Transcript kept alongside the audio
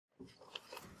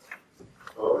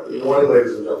All right. Good morning,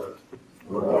 ladies and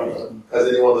gentlemen. Has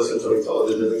anyone listened to the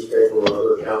television, newspaper, or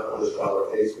other account of this trial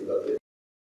or case conducted?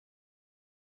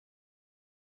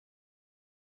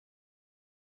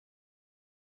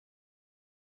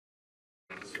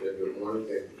 Good morning.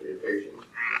 Thank you for your patience.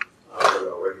 We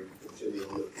are ready to continue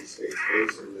with the state's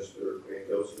case, and Mr. Van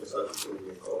Gils, Ms. Hutchinson,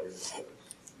 you can call your witness.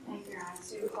 Thank you, Your Honor.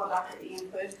 So we call Dr. Ian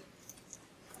Hood.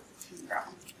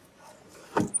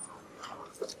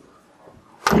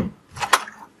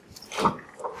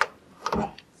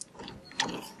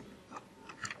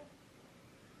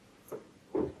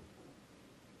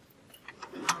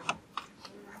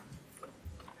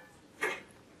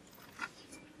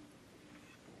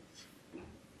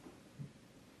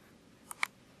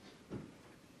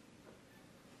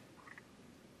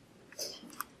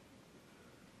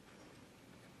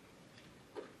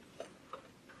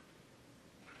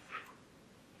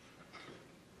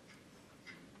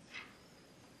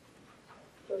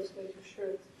 Please make sure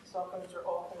the cell phones are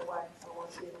off and away. I don't want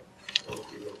to see them.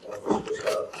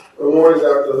 Good morning,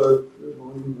 Dr. Hood. Good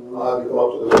morning. I'll have you come up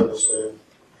to the witness stand.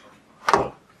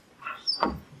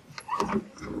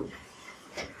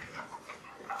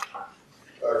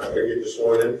 Can I get you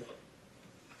sworn in?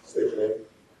 State your name.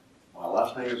 My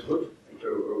last name is Hood,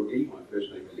 H-O-O-D. My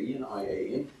first name is Ian,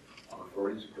 I-A-N. I'm a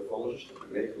forensic pathologist and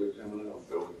a medical examiner of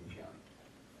Burlington County.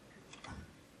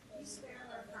 You swear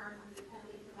or affirm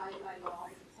independently provided by law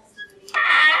testimony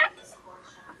in this court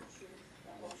shall be true,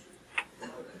 the whole truth.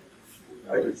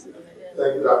 I do.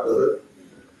 Thank you, Dr. Hood.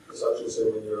 Ms. Hutchinson,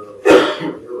 when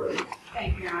you're ready.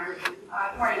 Thank you, Your Honor.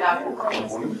 Good morning, Doctor. Good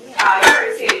morning. You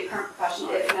already stated your current profession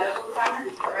is medical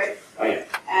examiner, right? I am.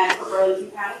 And for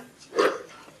Burlington County?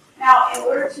 Now, in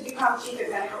order to become chief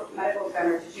medical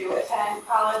examiner, did you attend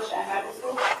college and medical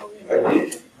school? I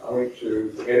did. I went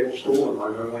to medical school in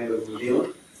my homeland of New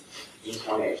Zealand in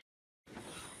my age.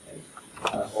 I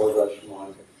apologize for my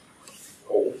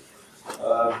cold.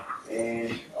 And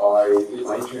I did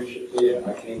my internship there. I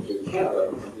came to Canada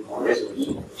and did my residency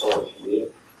in pathology there.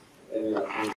 And then I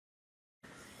came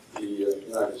to the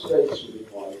United States and did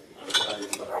my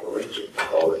forensic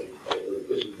pathology at the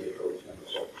Visible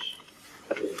Justice office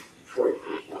in Detroit,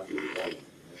 County, Michigan.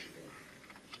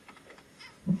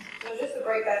 So just to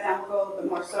break that down, we'll go a little bit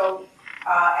more. So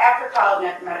after college and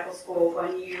after medical school,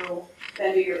 when you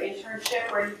then do your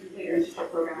internship, where do you complete your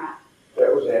internship program at?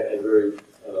 That was at a very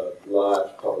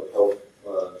large public health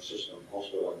system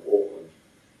hospital in Auckland,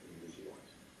 in New Zealand.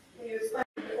 Can you explain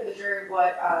for the jury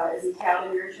what is entailed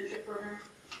in your internship program?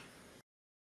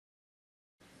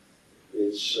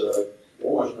 It's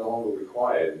almost no longer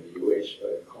required in the US,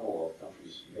 but in Commonwealth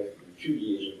countries, you have to do 2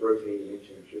 years of rotating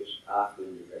internships after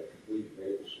you've had completed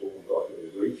medical school and got your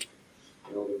degree.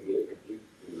 In order to get a complete,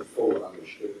 full and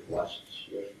unrestricted license,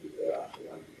 you have to get that after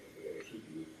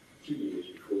 2 years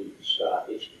before you can start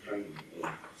extra training in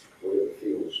whatever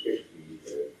field or specialty you've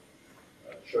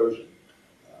chosen.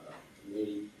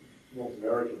 Many North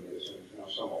American medicine is now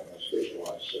somewhat more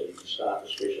specialized, so you can start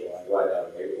to specialize right out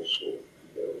of medical school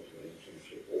and go into an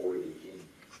internship already in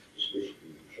the specialty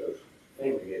you've chosen.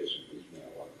 Family medicine is now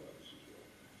one of those as well.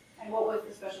 And what was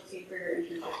the specialty for your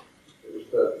internship? It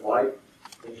was my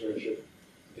internship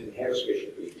didn't have a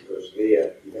specialty because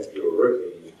there you have to do a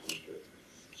rotating internship.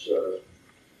 So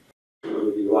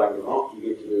whether you like it or not, you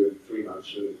get to do 3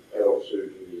 months of adult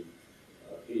surgery,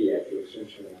 pediatrics,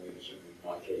 internal medicine, in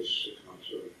my case 6 months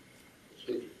of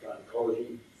obstetric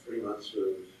gynecology, 3 months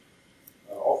of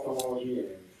ophthalmology,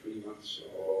 and 3 months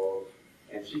of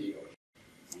anesthesiology.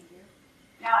 Thank you.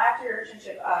 Now, after your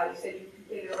internship, you said you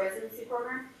completed a residency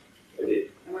program? I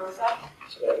did. And where was that?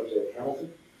 So that was at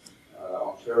Hamilton,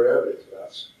 Ontario. It's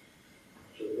about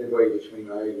sort of midway between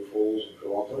Niagara Falls and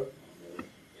Toronto, on the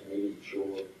Canadian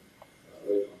shore of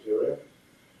Lake Ontario.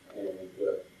 And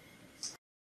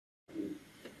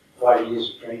 5 years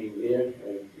of training there,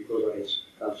 and because I had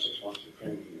done 6 months of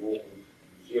training in Auckland,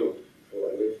 New Zealand, before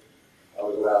I left, I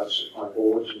was allowed to sit my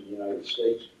boards in the United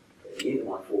States at the end of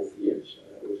my 4th year, so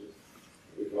that was a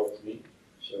big help to me.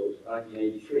 So in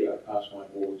 1983, I passed my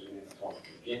boards in anatomical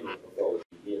and general pathology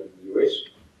here in the US,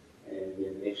 and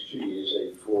in the next 2 years,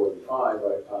 84 and 85,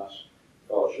 I passed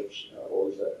fellowships, or at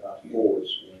least I passed boards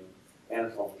in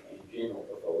anatomical and general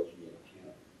pathology in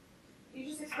Canada. Can you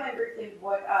just explain briefly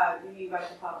what you mean by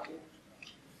pathology?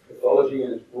 Pathology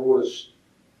in its broadest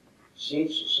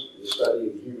sense is simply the study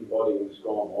of the human body when it's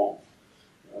gone wrong.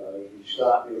 When you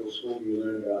start medical school, you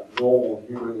learn about normal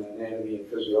human anatomy and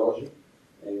physiology,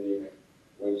 and then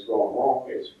when it's gone wrong,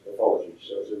 it's pathology.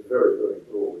 So it's a very, very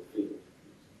broad field.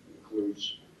 It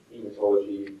includes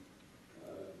hematology,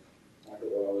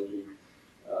 microbiology,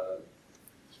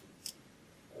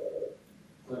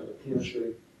 clinical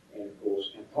chemistry, and of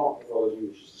course anatomic pathology,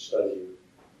 which is the study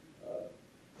of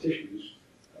tissues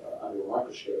under a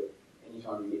microscope.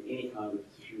 Anytime you get any kind of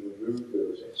tissue removed,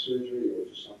 whether it's at surgery or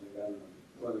just something done in a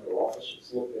clinical office,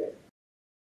 it's looked at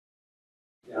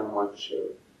down a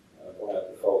microscope by a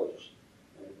pathologist.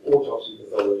 And autopsy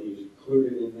pathology is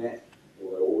included in that,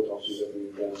 although autopsies are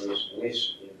being done less and less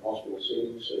in hospital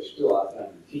settings. They still are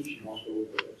done in teaching hospitals,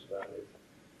 but that's about it.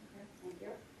 Okay, thank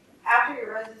you. After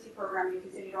your residency program, you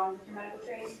continued on with your medical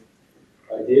training?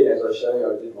 I did, as I say,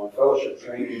 I did my fellowship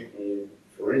training in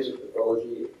forensic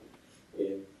pathology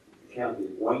in the county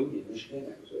of Wayne in Michigan.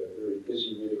 It was a very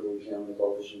busy medical examiner's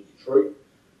office in Detroit.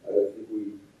 I don't think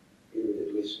we ever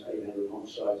did less than 800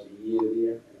 homicides a year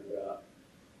there, and about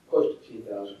close to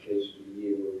 10,000 cases a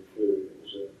year were referred. It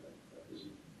was a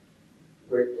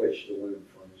great place to learn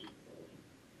forensic pathology.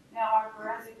 Now, are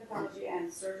forensic pathology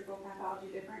and surgical pathology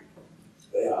different?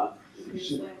 They are. Can you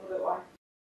explain a little bit why?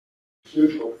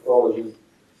 Surgical pathology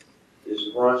is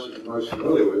the branch that you're most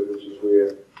familiar with, which is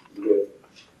where you get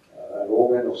an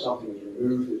organ or something is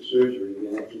removed at surgery,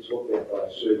 and that gets looked at by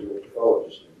a surgical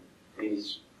pathologist. And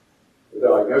the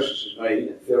diagnosis is made,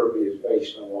 and therapy is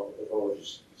based on what the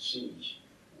pathologist sees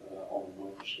on the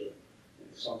microscope. And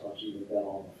it's sometimes even done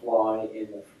on the fly in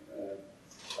the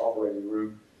operating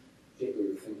room,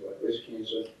 particularly with things like breast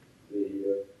cancer.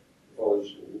 The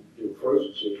pathologist will do a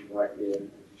frozen section right there and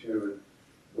determine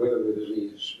whether the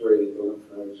disease is spread into lymph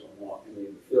nodes or not, and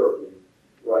then the therapy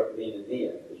right then and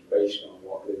there is based on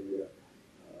what the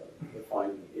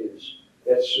finding is.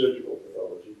 That's surgical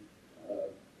pathology.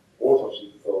 Autopsy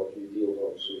pathology deals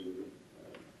obviously with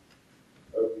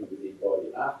opening the dead body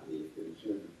after death to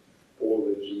determine all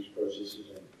the disease processes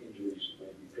and injuries that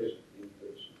may be present in the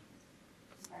person.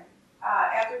 Okay.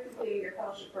 After completing your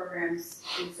fellowship programs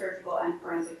in surgical and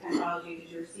forensic pathology, did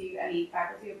you receive any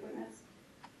faculty appointments?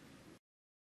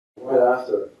 Right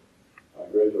after I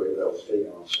graduated, I was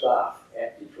taken on staff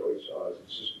at Detroit, so I was an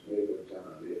assistant medical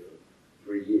examiner there for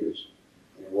 3 years.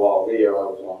 And while there, I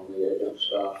was on the adjunct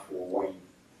staff for Wayne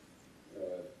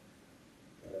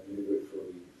University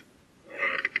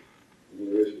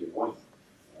of Wayne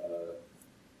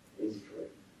in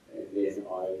Detroit. And then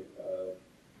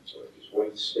just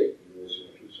Wayne State University,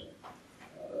 I should say.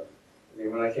 And then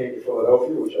when I came to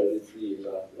Philadelphia, which I did 3 years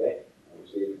after that, I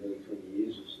was there for nearly 20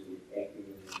 years as the acting,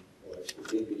 the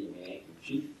deputy and acting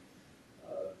chief.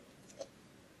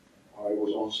 I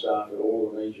was on staff at all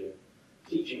the major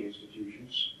teaching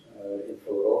institutions in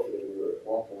Philadelphia. There were at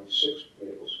 1.6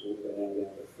 medical schools, they're now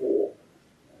down to 4.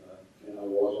 And I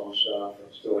was on staff, I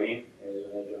still am, as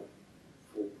an adjunct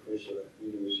full professor at the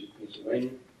University of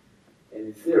Pennsylvania. And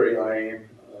in theory, I am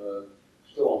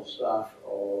still on staff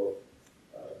of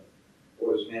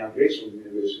what is now Drexel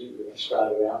University, but I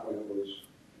started out when it was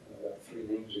about 3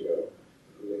 names ago. It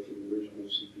was actually the original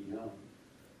CP9.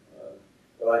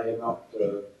 But I have not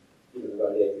given a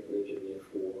didactic lecture there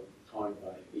for the time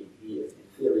that I've been here. In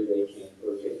theory, they can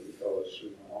rotate the fellows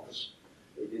through my office.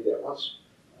 They did that once,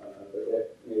 but that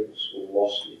medical school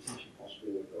lost the teaching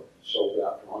hospital and got sold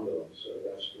out from under them, so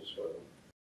they're still struggling.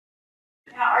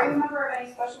 Now, are you a member of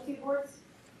any specialty boards?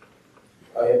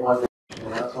 I have my in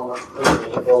anatomic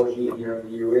pathology here in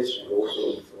the U.S. and also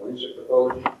in forensic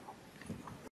pathology.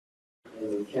 And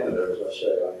in Canada, as I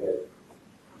say, I had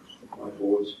my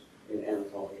boards in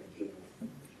anatomic and general.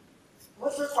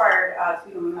 What's required to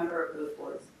become a member of those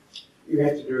boards? You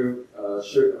have to do a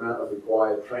certain amount of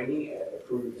required training at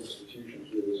approved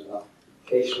institutions where there's enough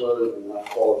caseload and enough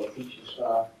quality teaching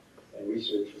staff and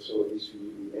research facilities for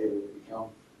you to be able to become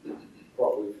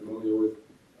properly familiar with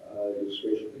your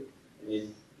specialty. And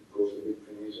then, of course, the big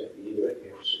thing is at the end of it,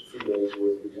 you have to sit 3 days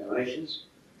worth of examinations.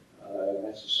 And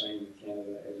that's the same in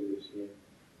Canada as it is here.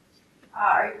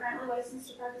 Are you currently licensed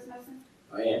to practice medicine?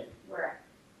 I am. Where?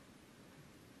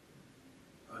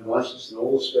 I'm licensed in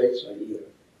all the states I either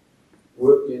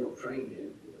worked in or trained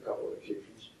in, with a couple of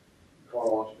exceptions.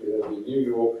 Chronologically, that would be New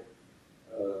York,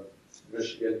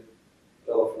 Michigan,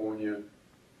 California,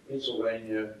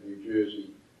 Pennsylvania, New Jersey,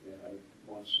 and I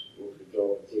once worked a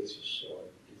job in Texas, so I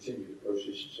continue the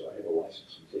process, so I have a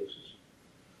license in Texas.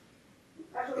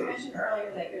 Dr. We mentioned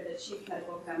earlier that you're the chief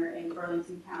medical examiner in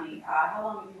Burlington County. How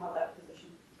long have you held that position?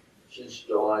 Since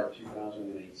July of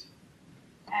 2008.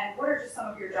 And what are just some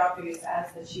of your job duties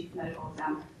as the chief medical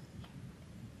examiner?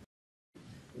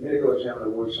 The medical examiner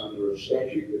works under a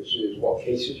statute that says what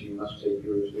cases you must take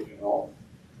jurisdiction of.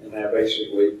 And they're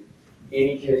basically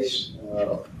any case,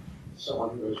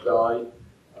 someone who has died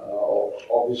of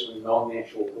obviously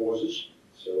non-natural causes,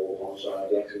 so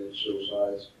homicides, accidents,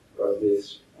 suicides, drug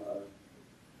deaths,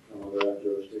 come under our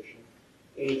jurisdiction.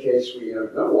 Any case where you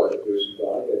don't know why the person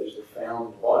died, they're just a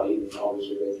found body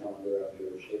obviously they come under our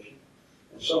jurisdiction.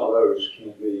 And some of those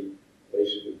can be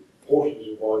basically portions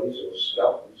of bodies or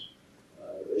skeletons.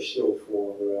 They still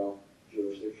fall under our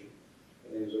jurisdiction.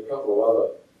 And there's a couple of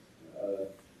other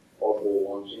oddball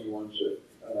ones.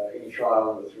 Any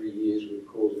child under 3 years with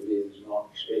cause of death is not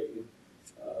expected.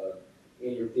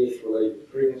 Any death related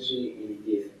to pregnancy, any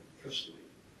death in custody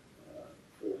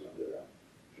falls under our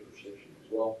jurisdiction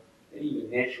as well. And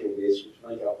even natural deaths, which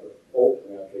make up the bulk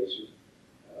of our cases,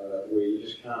 where you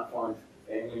just can't find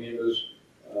family members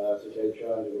to take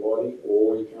charge of the body,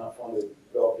 or you can't find a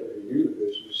doctor who knew the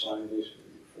person to sign this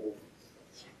before.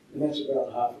 And that's about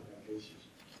half of our cases.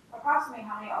 Approximately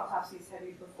how many autopsies have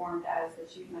you performed as the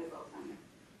chief medical examiner?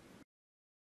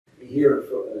 Here in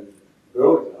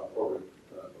Burlington, I've probably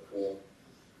performed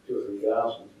 2,000 or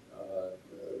 3,000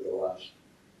 over the last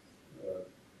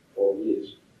 12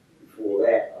 years. Before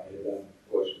that, I had done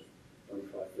close to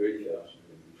 25,000, 30,000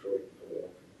 in Detroit and Philadelphia.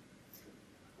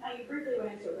 Now, you briefly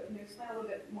went into it, but can you explain a little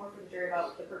bit more for the jury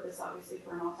about the purpose, obviously,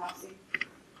 for an autopsy?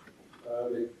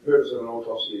 The purpose of an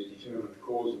autopsy is to determine the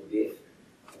cause of death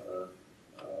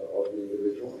of the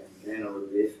individual, and the manner of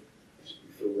death is to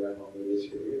be filled out on the death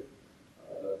certificate.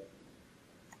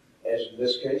 As in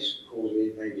this case, the cause of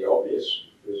death may be obvious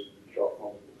because it's been shot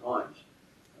multiple times,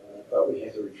 but we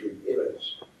have to retrieve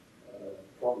evidence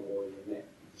from the body in that.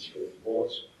 In this case,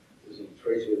 bullets. There's any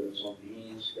trace evidence on the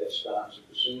hands that starts at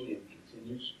the scene and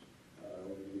continues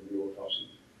when we do the autopsy.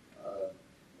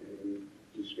 And we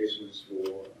do specimens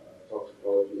for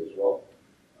toxicology as well.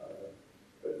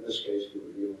 But in this case, we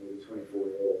were dealing with a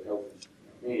 24-year-old healthy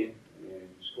young man, and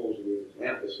his cause of death was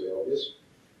manifestly obvious.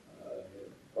 Had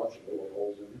a bunch of bullet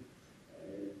holes in him,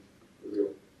 and the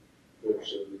real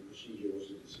purpose of the procedure was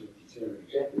to determine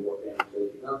exactly what damage they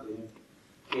had done to him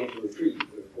and to retrieve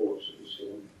the bullets that were still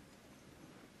in him.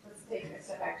 Let's take a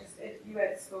step back. You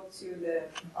had spoke to the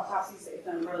autopsies that you've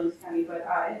done in Burlington County, but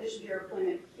in addition to your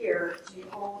employment here, do you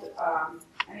hold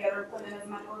any other employment as a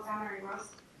medical examiner anywhere else?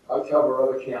 I cover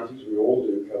other counties. We all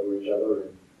do cover each other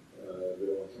in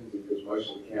Burlington because most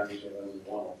of the counties have only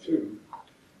one or two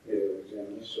medical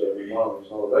examiners. So when one of them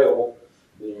is not available,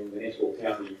 then the next door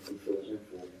county fills in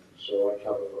for him. So I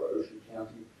cover for Ocean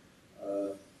County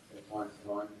from time to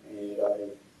time, and I,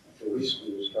 until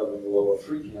recently, was covering the lower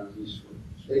 3 counties for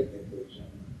state medical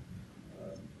examiner.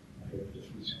 I have just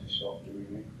recently stopped doing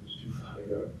that because it's too far to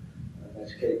go.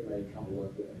 That's Cape May,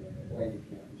 Cumberland, and Atlantic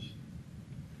counties.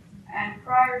 And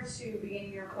prior to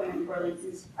beginning your employment in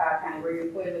Burlington County, were you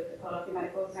employed with the Philadelphia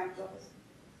Medical Examiner's Office?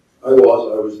 I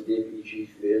was the deputy chief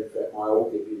there. In fact, my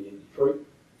old deputy in Detroit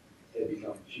had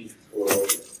become chief of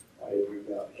Philadelphia. I had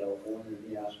moved out to California, and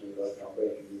he asked me if I'd come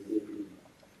back and be deputy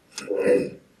for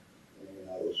Philadelphia. And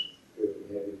I was perfectly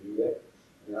happy to do that.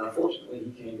 And unfortunately,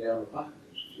 he came down with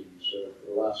Parkinson's disease. So for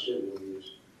the last several years,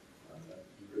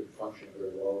 he couldn't function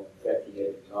very well. In fact, he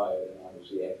had retired, and I was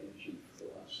the acting chief for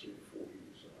the last 3 or 4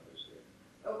 years that I was there.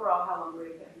 Overall, how long were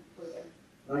you employed there?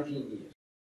 19 years.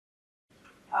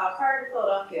 Prior to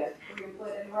Philadelphia, were you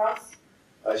employed anywhere else?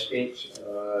 I spent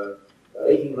about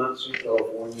 18 months in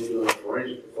California doing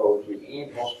forensic pathology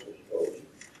and hospital pathology.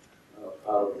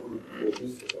 Part of a group of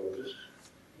 14 pathologists.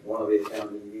 One of their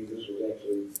founding members was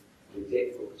actually the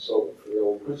technical consultant for the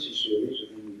old Quincy series, if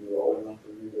you were old enough to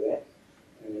remember that.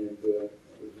 And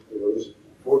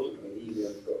unfortunately, he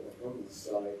got one on the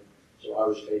side, so I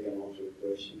was taken on to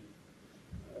replace him.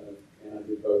 And I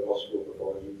did both hospital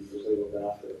pathology because they looked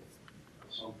after, at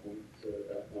some point,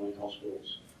 about 9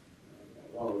 hospitals.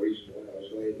 One of the reasons why I was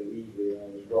glad to leave there, I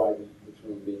was driving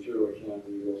between Ventura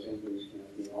County, Los Angeles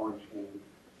County, and Orange County,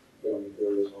 going to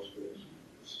various hospitals.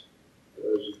 For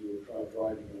those of you who tried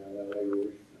driving around LA will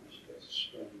recognize that's a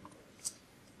strain.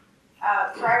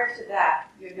 Prior to that,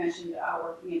 you had mentioned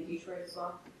working in Detroit as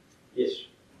well. Yes.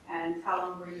 And how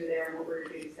long were you there, and what were your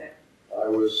duties there? I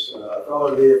was a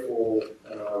fellow there for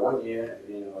 1 year,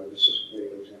 and then I was assistant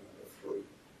medical examiner for 3.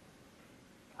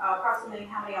 Approximately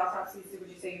how many autopsies would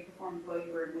you say you performed while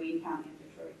you were in Wayne County in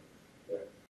Detroit?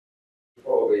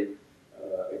 Probably,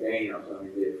 again, I was only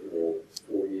there for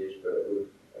 4 years, but it would,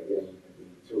 again, have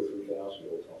been 2,000 or 3,000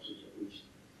 autopsies at least.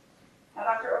 Now,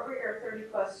 Doctor, over your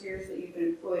 30-plus years that you've been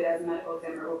employed as a medical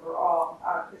examiner overall,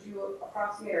 could you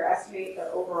approximate or estimate the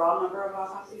overall number of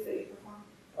autopsies that you performed?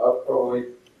 I've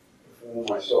probably performed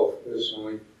myself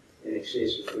personally in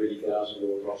excess of 30,000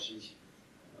 autopsies.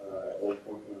 At one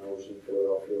point when I was in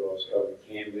Philadelphia, I was covering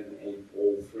Camden and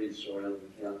all 3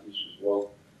 surrounding counties as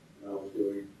well. And I was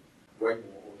doing way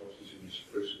more autopsies in this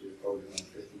first year, probably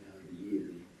around 1,500 a year.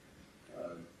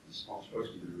 It's not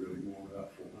supposed to be really more,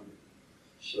 about 400.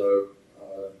 So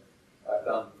I've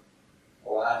done a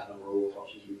large number of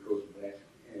autopsies because of that.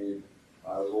 And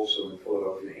I was also in Philadelphia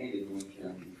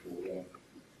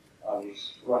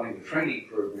training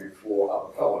program for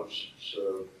other fellows.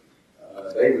 So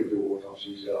they would do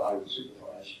autopsies that I would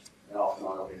supervise, and often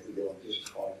I would have to go and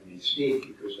testify to them instead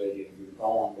because they get moved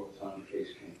on by the time the case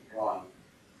came to trial.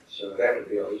 So that would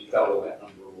be at least double that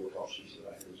number of autopsies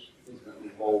that I was intimately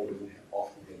involved in and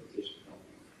often had to testify.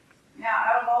 Now,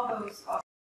 out of all those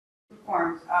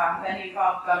performed, have any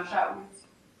involved gunshot wounds?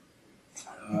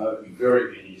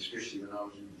 Very many, especially when I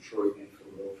was in Detroit and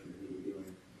Philadelphia. We were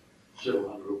doing several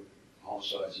hundred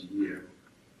homicides a year.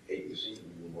 8% of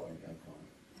them were by gunfire.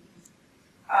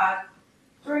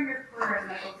 During your career as a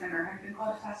medical examiner, have you been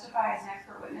called to testify as an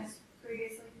expert witness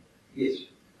previously? Yes.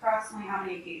 Approximately how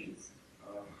many occasions?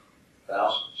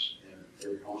 Thousands. And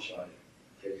every homicide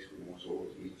case we almost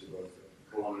always lead to both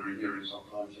a preliminary hearing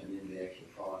sometimes and then the actual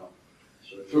trial.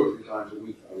 So 2 or 3 times a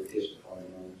week I would testify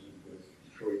when I was in both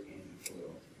Detroit and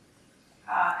Philadelphia.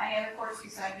 Any other courts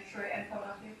besides Detroit and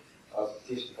Philadelphia? I've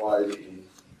testified in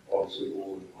obviously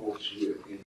all the courts here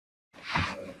in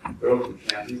Burlington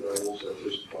County, but I've also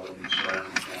testified in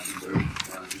surrounding county, Burlington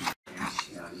County,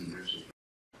 Kinsley County, Medford.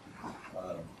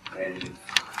 And in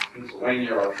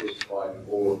Pennsylvania, I've testified in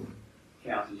all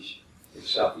counties in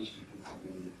southeastern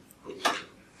Pennsylvania.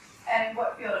 And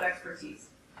what field of expertise?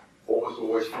 Almost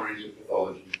always forensic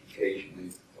pathology, occasionally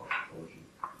toxicology.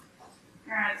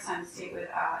 You're not at time to state with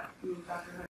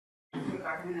Dr. Hood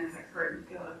is expert in the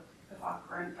field of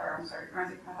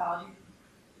forensic pathology.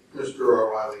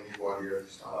 Mr. Riley, you want to hear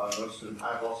this time?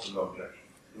 I have also no objection.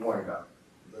 Good morning, Doctor.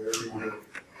 Very good.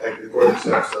 Thank you. The court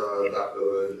accepts Dr.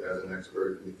 Hood as an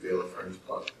expert in the field of forensic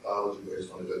pathology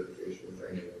based on his education,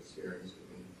 training, and experience,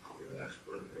 and give an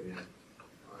expert opinion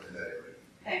in that area.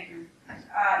 Thank you.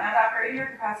 Now, Doctor, in your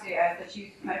capacity as the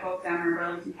Chief Medical Examiner in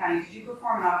Burlington County, did you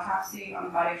perform an autopsy on the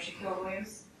body of Shaquille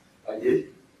Williams? I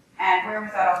did. And where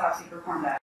was that autopsy performed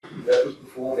at? That was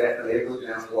performed at the medical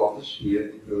examiner's office here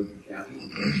in Burlington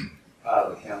County. Part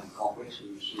of the county complex we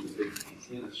received a big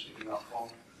antenna sticking up from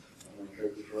on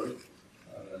Coaches Road.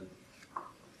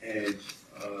 And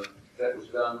that was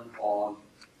done on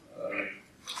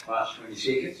March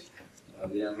 22nd.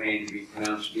 The young man to be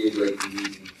pronounced dead late in the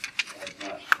evening on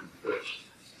March 21st.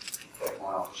 At my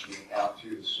office went out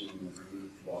to the scene and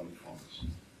removed the body from the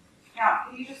scene. Now,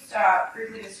 can you just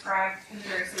briefly describe some of the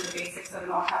basics of an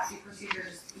autopsy procedure,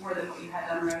 just more than what you had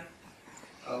done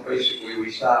already? Basically, we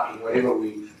start with whatever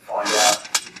we find out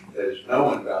that is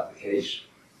known about the case.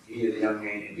 Here, the young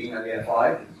man had been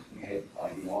identified, and we had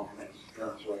ID on him, and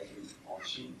Terrence Cook on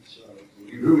scene, so we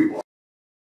knew who he was.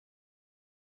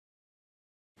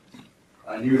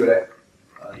 I knew that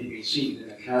he'd been seated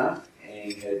in a car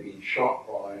and had been shot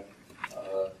by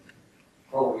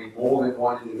probably more than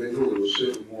one individual. There was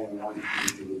certainly more than one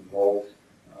individual involved.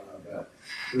 But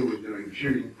who was doing the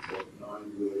shooting wasn't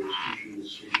known, whether it was 2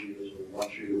 shooters, 3 shooters, or 1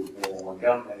 shooter with more than 1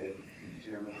 gun. That had been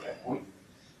determined at that point.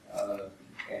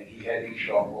 And he had been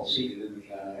shot while seated in the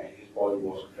car, and his body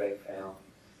was in fact found.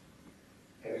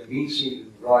 Having been seated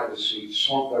in the driver's seat,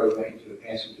 slumped over into the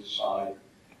passenger side,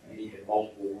 and he had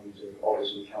multiple wounds that had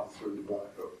obviously come through the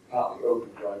partly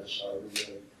open driver's side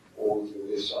window, or to the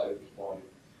left side of his body.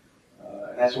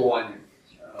 And that's all I knew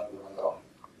when I got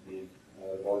him.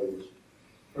 The body was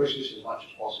processed as much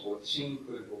as possible at the scene,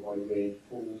 put into a body bag,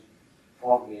 pulled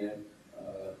from there,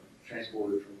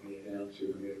 transported from there down to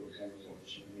the medical examiner's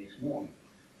office the next morning.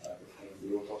 Performed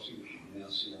the autopsy, which you can now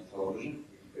see on television.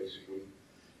 We basically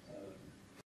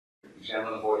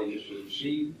examine the body just as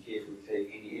received, and carefully take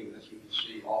any evidence we can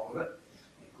see off of it,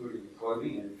 including the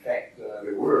clothing. And in fact,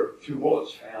 there were 2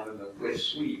 bullets found in the left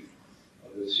sleeve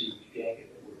of the seized jacket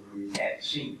that were removed at the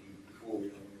scene before we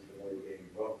removed the body bag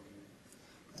involved.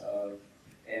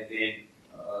 And then,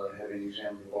 having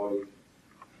examined the body,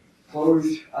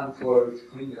 clothed, unclothed,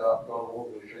 cleaned it up, got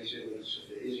all the trace evidence, if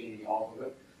there is any of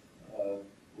it,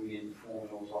 we then perform an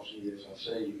autopsy. As I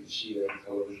say, you can see that on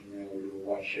television now. We do a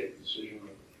white-shaped incision of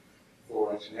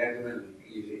thorax and abdomen, and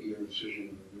ear incision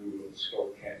and removal of the skull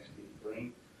cap to get the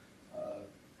brain.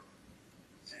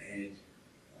 And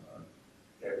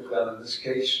that was done in this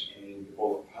case, and the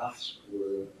bullet paths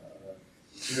were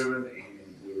determined,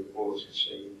 and where the bullets had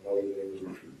stayed in the body, they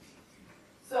were retrieved.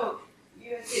 So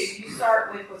you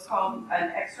start with what's called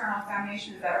an external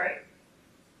examination, is that right?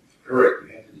 Correct.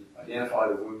 You have to identify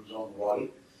the wounds on the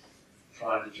body,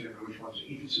 try and determine which ones are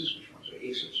entrances, which ones are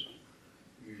exits.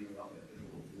 Usually not that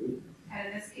difficult to do. And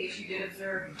in this case, you did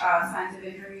observe signs of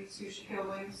injury to Shaquille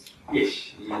Williams?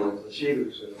 Yes, he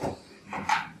was a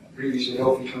previously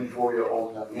healthy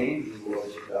 24-year-old young man. He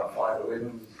was about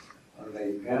 5'11",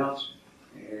 180 pounds,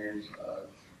 and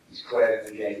he's clad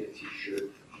in a jacket, t-shirt,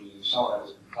 jeans. Some of that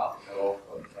was completely cut off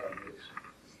by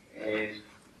the and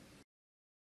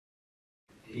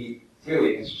he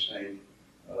clearly had sustained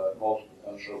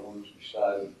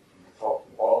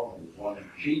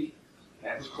cheek. And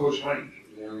that was close range. It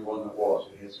was the only one that was.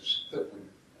 It had some stippling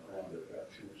around it,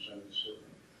 about 2 inches of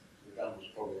stippling. The gun was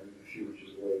probably only a few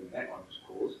inches away when that one was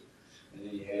caused. And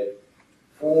then he had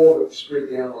 4 that spread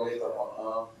down the left upper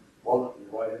arm, 1 that was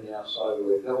right in the outside of the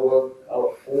left elbow,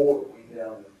 another 4 that went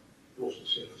down the dorsal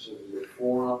surface of the left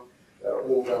forearm. They were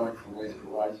all going from left to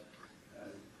right.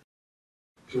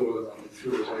 2 of them went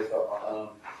through his left upper arm,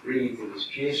 really into his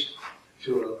chest.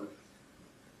 2 of them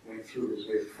went through his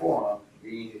left forearm,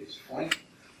 really into his flank.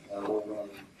 They were all going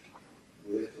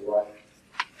left to right,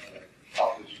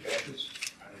 upwards and backwards.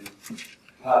 And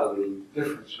part of the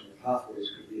difference in the pathways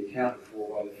could be accounted for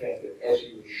by the fact that as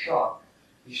he was shot,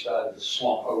 he started to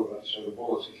slump over, so the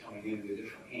bullets are coming in at a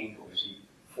different angle as he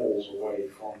falls away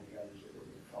from the guns that were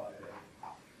being fired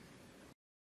at.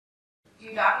 Do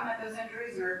you document those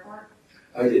injuries in your report?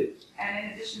 I did. And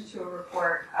in addition to a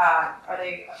report, are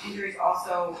they injuries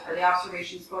also, are the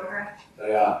observations photographed?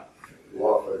 They are. A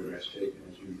lot of photographs taken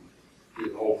as you do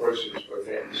the whole process, both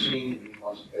at the scene and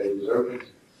once the bag was opened.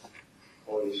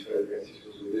 All these photographs,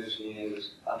 because it is seen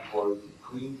as unclothed and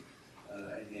clean,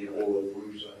 and then all the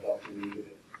wounds are documented.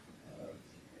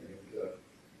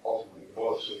 Ultimately, the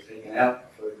bullets are taken out,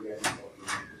 photographed and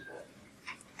documented as well.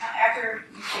 After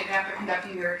you stated, after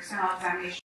conducting your external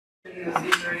examination of those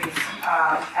injuries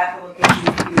at the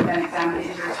location, you then examine the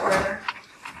injuries further?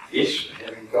 Yes,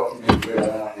 having documented where they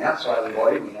are on the outside of the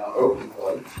body, we now open the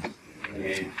body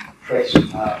and trace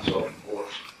parts of the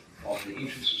bullets on the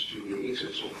entrances to the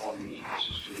exits or on the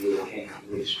entrances to where they came to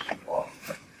the rest of the body.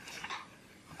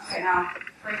 Okay, now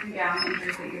breaking down the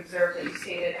injuries that you observed that you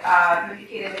stated, you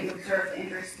indicated that you observed the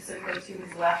injuries specifically to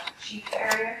his left cheek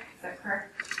area, is that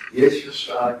correct? Yes, just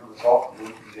starting from the top and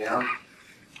working down.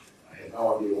 I had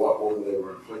no idea what order they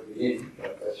were inflicted in,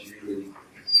 but that's usually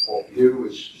what we do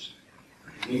is just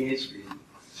convenience. We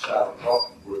start at the top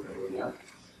and work our way down.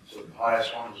 So the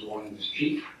highest one was the one in his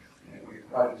cheek. And we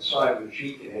right at the side of the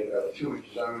cheek, it had about a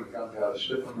 2-inch zone of gunpowder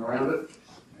stippling around it.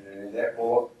 And that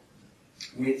bullet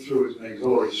went through his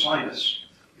maxillary sinus,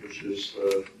 which is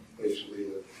basically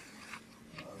the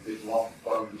big lump of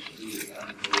bones that he had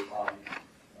under the line.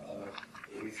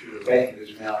 It went through the back of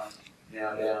his mouth,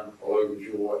 now down below the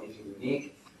jaw into the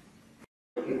neck.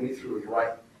 It went through his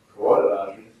right carotid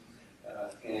artery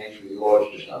and actually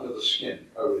lodged just under the skin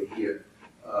over here,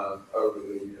 over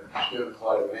the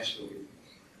sternocleidomastoid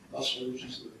muscle, which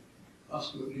is the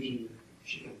muscle that gives you the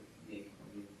chicken neck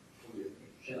when you pull your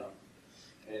chin up.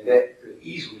 And that could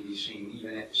easily be seen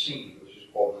even at the scene. It was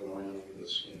just bobbling around under the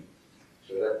skin.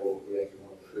 So that bullet we actually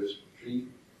one of the first to retrieve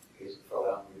in case it fell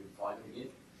out and we didn't find it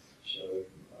again. So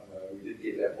we did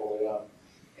get that bullet out.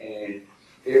 And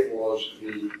it was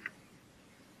the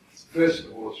first of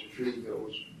the bullets retrieved that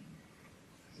was,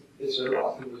 it's a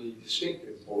relatively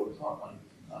distinctive bullet. It's not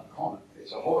uncommon.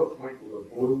 It's a hollow point with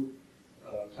a blue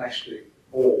plastic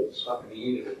ball stuck in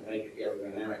the end of it to make it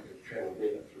aerodynamic to travel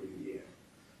better through the air.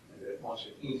 And that once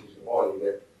it enters the body,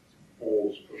 that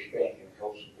ball is pushed back and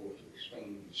helps the bullet to expand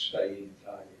and stay in the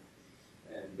target.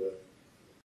 And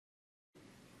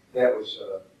that was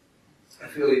a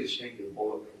fairly distinctive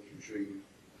bullet that was retrieved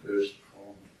first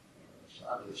from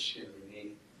under the skin of the neck.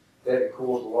 That had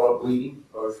caused a lot of bleeding,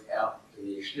 both out to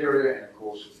the exterior, and of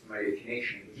course it made a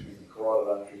connection between the carotid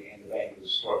artery and the back of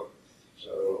his throat.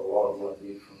 So a lot of blood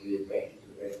went from there back into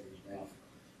the back of his mouth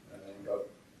and got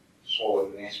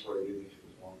swallowed and aspirated into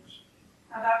his lungs.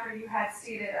 Now, Doctor, you had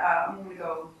stated a moment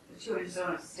ago the 2-inch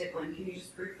zone of stippling. Can you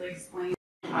just briefly explain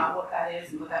what that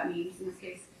is and what that means in this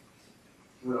case?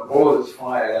 When a bullet is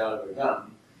fired out of a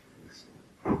gun,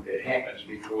 it happens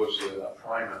because a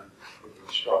primer has been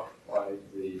struck by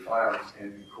the firing pin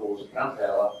and cause the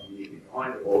gunpowder immediately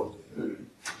behind the bullet to burn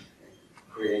and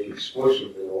create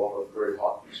explosive buildup of very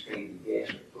hot expanding gas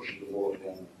that pushes the bullet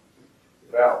down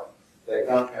the barrel. That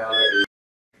gunpowder is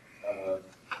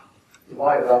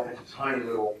divided up into tiny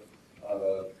little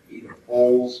either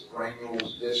balls,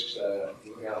 granules, discs,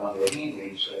 look at them under a hand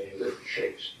gauge, so they have different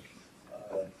shapes.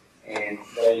 And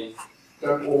they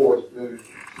don't always burn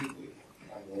completely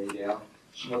on the way down.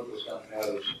 Smokeless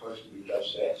gunpowder is supposed to be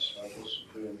just that, smokeless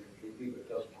and burn completely, but it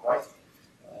doesn't quite.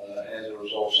 As a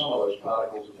result, some of those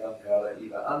particles of gunpowder,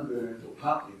 either unburned or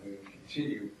partly burned,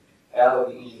 continue out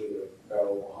of the end of the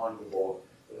barrel behind the bullet.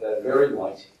 But they're very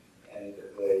light, and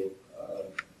they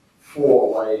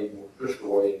fall away or drift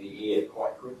away in the air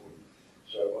quite quickly.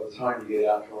 So by the time you get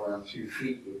out to around 2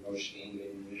 feet with most standard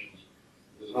ammunition,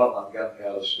 there's not enough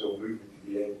gunpowder still moving to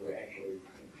be able to actually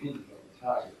impinge on the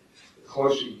target. The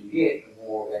closer you get, the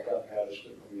more of that gunpowder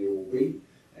still there will be,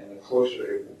 and the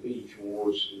closer it will be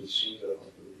towards the center of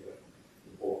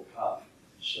the bullet path.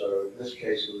 So in this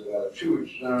case, it was about a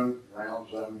 2-inch zone, round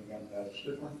zone, and then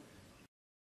stippling.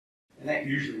 And that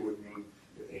usually would mean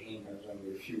that the handgun is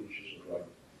only a few inches away.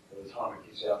 By the time it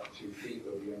gets out to 2 feet,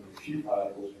 there'll be only a few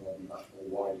particles and they'll be much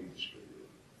more widely distributed.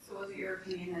 So was it your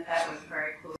opinion that that was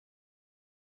very close?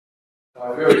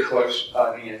 Very close,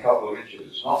 I mean a couple of inches.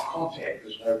 It's not contact,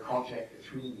 there's no contact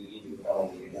between the end of the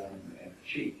barrel of the gun and the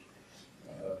cheek.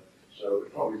 So it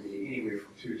would probably be anywhere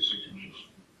from 2 to 6 inches.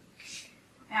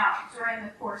 Now, during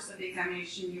the course of the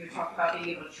examination, you had talked about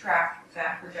being able to track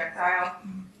that projectile.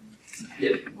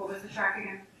 Yes. What was the track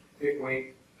again? When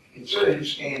you consider him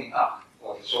standing up,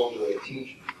 like a soldier at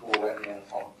attention before landing in a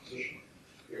common position,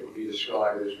 it would be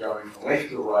described as going from left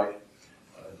to right,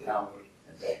 downward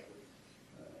and backward.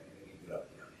 Up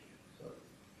down here. So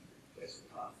that's the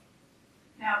path.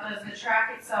 Now, does the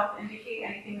track itself indicate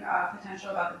anything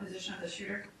potential about the position of the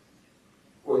shooter?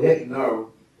 Well, you have to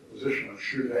know the position of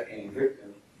shooter and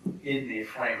victim in their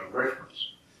frame of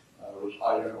reference, which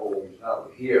I don't always know.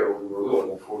 Here, we were a little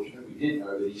more fortunate. We did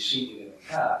know that he's seated in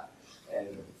a car, and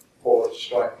the bullets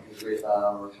striking his left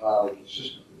arm are entirely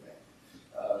consistent with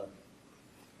that.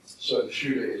 So the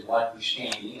shooter is likely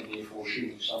standing and therefore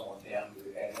shooting someone down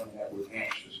at him, and that would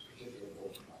match this particular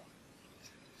bullet.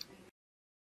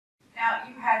 Now,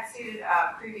 you had stated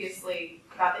previously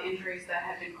about the injuries that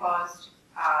had been caused,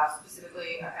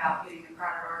 specifically about hitting the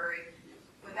carotid artery.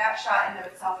 Would that shot in and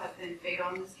of itself have been fatal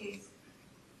in this case?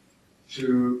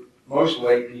 To most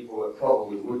lay people, it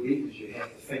probably would be, because you have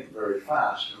to think very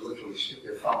fast and literally stick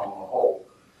your thumb on the hole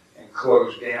and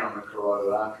close down the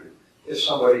carotid artery. If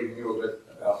somebody who knew a bit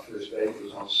about first aid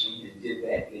was on scene and did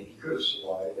that, then he could have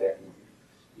survived that wound.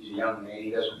 He's a young man, he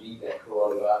doesn't need that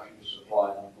carotid artery to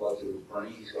supply enough blood to his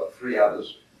brain. He's got 3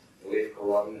 others, the left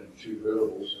carotid and 2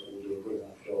 vertebrals, that will do a good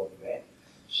enough job of that.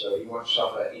 So he won't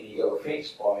suffer any ill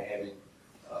effects by having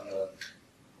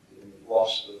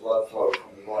lost the blood flow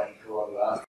from the right carotid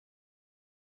artery.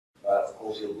 But of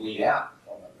course he'll bleed out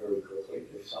from it very quickly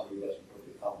if somebody doesn't put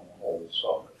their thumb on the hole to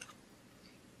stop it.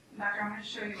 Doctor, I'm going to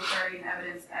show you regarding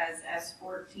evidence as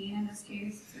S14 in this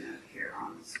case. It's going to appear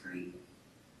on the screen.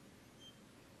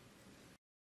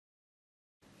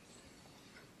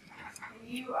 Can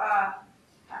you,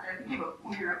 Doctor, I think you have a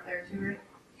pointer up there too, right?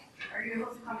 Are you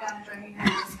able to come down and join me here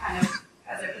and just kind of,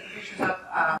 as I put the pictures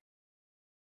up,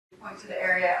 point to the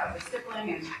area of the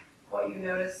stippling and what you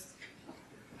noticed?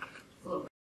 A little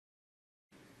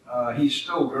bit. He's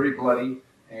still very bloody,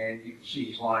 and you can see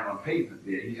he's lying on pavement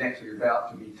there. He's actually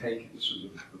about to be taken. This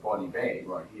is the body bag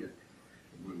right here,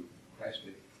 the blue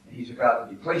plastic. And he's about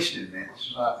to be placed in that. This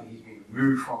is after he's been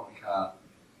removed from the car,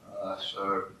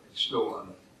 so it's still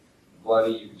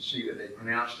bloody. You can see that they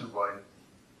pronounced him by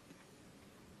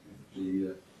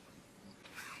the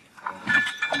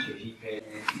heat pad.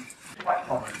 And quite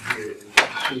common here, as you can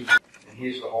see, and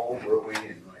here's the hole where it went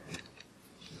in right there.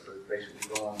 So it's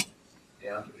basically gone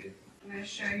down to there. I'm going to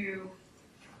show you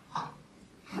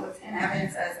what's in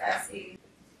evidence as S8.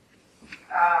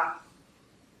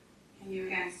 Can you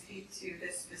again speak to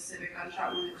this specific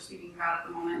gunshot wound that we're speaking about at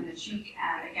the moment in the cheek,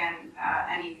 and again,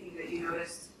 anything that you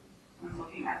noticed when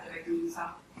looking at the victim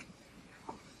himself?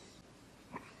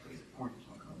 The point is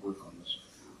not going to work on this.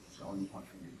 So on this one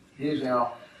for me. Here's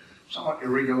our somewhat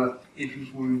irregular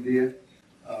entrance wound there,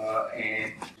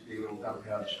 and the little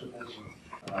gunpowder scribbles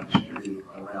distributed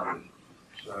around it.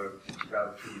 So it's about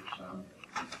a 2-inch zone.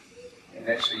 And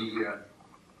that's the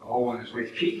hole in his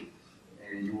left cheek,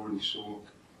 and you already saw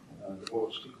the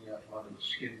bullet sticking out from under the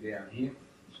skin down here,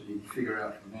 so you can figure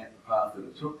out from that the path that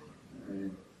it took.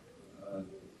 And as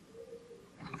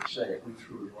I say, it went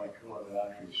through his right carotid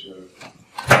artery, so it's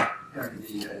going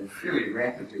to be a fairly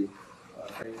rapidly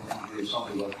fatal injury if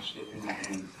somebody like to step in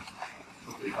and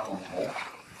quickly come on the hole.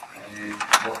 And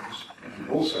what this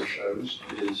also shows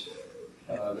is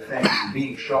the fact that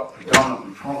being shot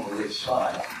predominantly from the left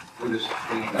side, with his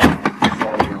hand up,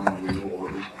 probably on the wheel, or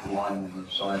at least lying on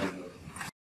the side of the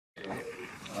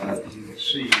you can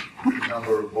see the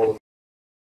number of bullets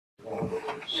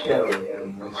scattering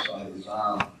down the left side of his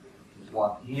arm. There's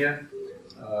one here,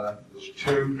 there's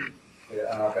 2 that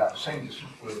are about the same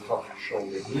distance with the top of his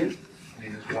shoulder here, and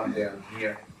then there's one down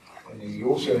here, and then he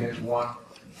also has one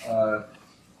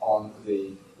on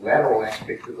the lateral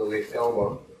aspect of the left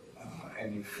elbow,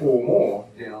 and then 4 more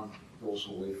down the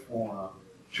dorsal left forearm,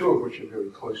 2 of which are very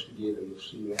close together. You'll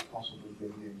see that possibly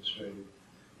being demonstrated.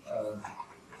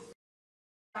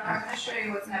 I'm going to show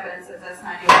you what's in evidence as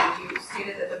S91. You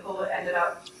stated that the bullet ended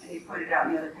up, and you pointed out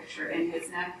in the other picture, in his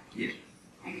neck. Yes.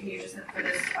 And can you just, for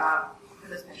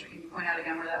this picture, can you point out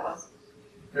again where that was?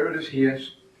 There it is here,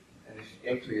 and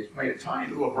it's made a tiny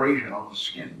little abrasion on the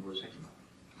skin, where it's actually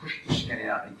pushed the skin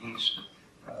out against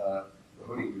the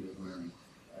hoodie he was wearing.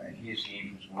 And here's the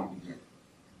entrance wound again.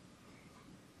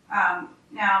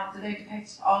 Now, do they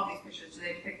depict all of these pictures? Do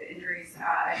they depict the injuries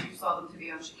as you saw them to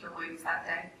be on Shaquille Williams that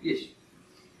day? Yes.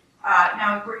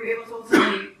 Now, were you able to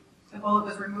ultimately, the bullet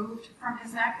was removed from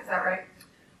his neck, is that right?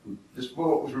 This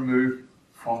bullet was removed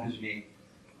from his neck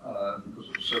because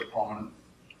it was so prominent,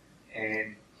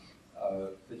 and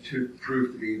the two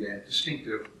proved to be that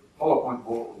distinctive hollow point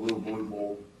bullet with a little bullet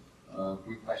ball,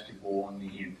 blue plastic ball on the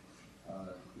end,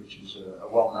 which is a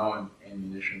well-known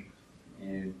ammunition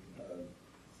and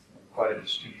quite a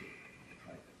distinctive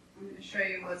type. I'm going to show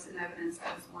you what's in evidence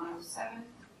as 107.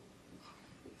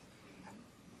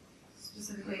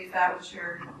 Specifically, is that what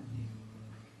you're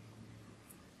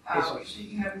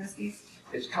speaking of in this case?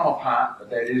 It's come apart, but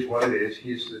that is what it is.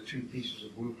 Here's the two pieces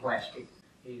of blue plastic.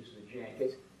 Here's the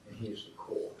jacket, and here's the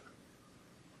cord.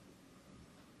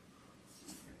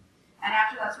 And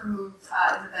after that's removed, is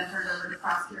it then turned over to the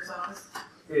prosecutor's office?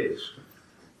 It is.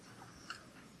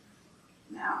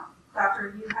 Now,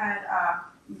 doctor, you had,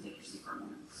 let me take your seat for a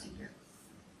moment. Thank you.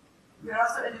 You had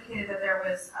also indicated that there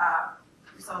was,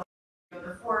 you saw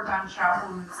the 4 gunshot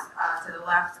wounds to the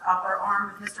left upper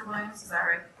arm of Mr. Williams. Is that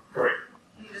right? Correct.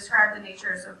 Can you describe the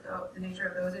nature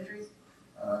of those injuries?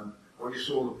 Well, you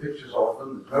saw the pictures of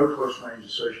them. There's no close range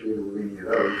associated with any of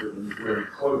those, but he's wearing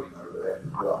clothing over that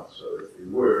as well. So if they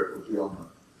were, it would be on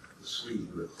the sleeve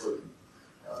of the clothing.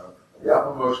 The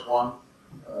uppermost one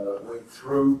went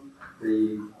through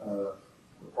the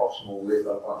proximal left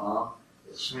upper arm.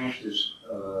 It smashed his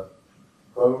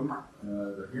bone,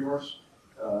 the humerus,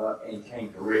 and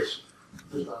came to rest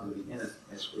just under the inner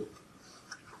aspect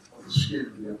of the skin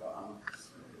of the upper arm.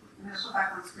 I'm going to put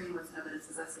back on screen what's in evidence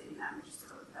as I stated that, and just to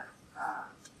go with that.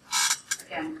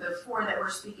 Again, the 4 that we're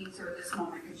speaking to at this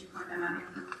moment, could you point them out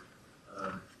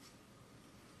here?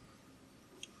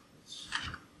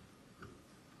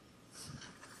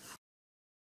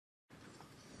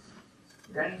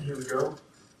 Again, here we go.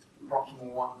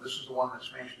 Proximal one. This is the one that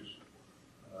smashed his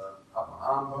upper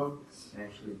arm bone and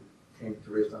actually came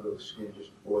to rest under the skin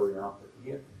just below the armpit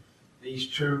here. These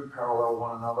two parallel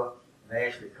one another. They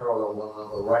actually parallel one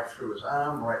another right through his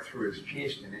arm, right through his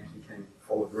chest, and actually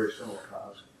followed very similar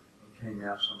paths and came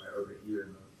out somewhere over here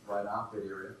in the right armpit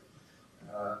area.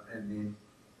 And then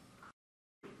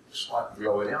slightly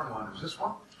lower down one is this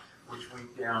one, which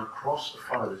went down across the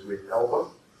front of his left elbow.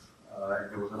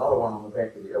 And there was another one on the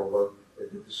back of the elbow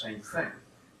that did the same thing.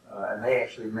 And they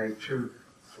actually made 2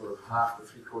 sort of 1/2 to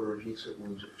 3/4 inch exit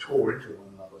wounds that tore into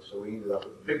one another. So we ended up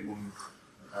with a big wound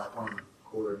about 1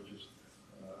 1/4 inches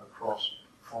across,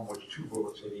 from which 2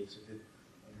 bullets had exited.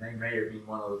 And they may have been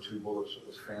one of the 2 bullets that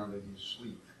was found in his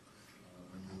sleeve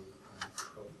when we got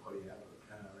the body out of the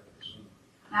car at the scene.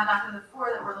 Now, doctor, the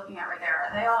 4 that we're looking at right there,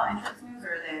 are they all entrance wounds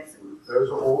or are they exit wounds? Those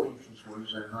are all entrance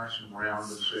wounds. They're nice and round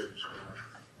and surface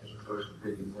as opposed to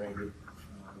big and ragged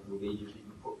with edges that you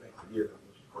can put back together,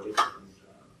 which is what exit wounds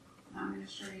are. Now I'm going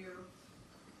to show you,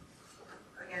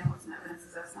 again, what's in evidence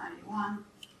is S91.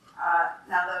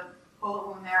 Now the bullet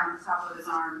wound there on the top of his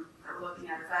arm that we're looking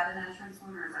at, is that an entrance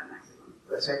wound or is that an exit wound?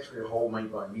 That's actually a hole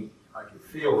made by me. I could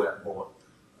feel that bullet.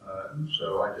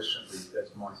 So I just simply,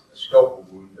 that's my scalpel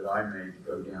wound that I made to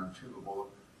go down to the bullet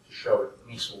to show it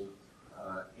nestled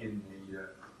in the,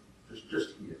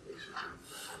 just here basically.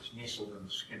 It's nestled in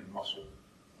the skin and muscle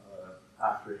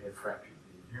after it had fractured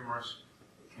the humerus.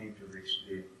 It came to rest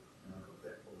there and I got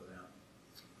that bullet out.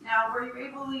 Now, were you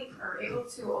able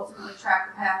to ultimately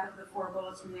track the path of the 4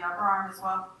 bullets from the upper arm as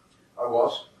well? I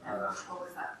was. And what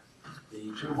was that?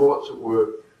 The 2 bullets that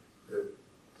were the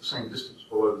same distance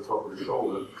below the top of the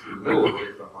shoulder, to the middle of the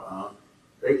left upper arm,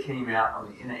 they came out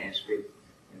on the inner aspect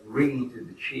and re-entered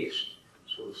the chest,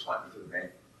 sort of slightly to the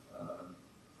back,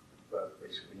 but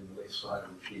basically in the left side of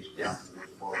the chest down to the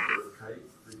bottom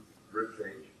of the rib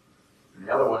cage. And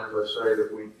the other one, as I say,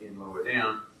 that went in lower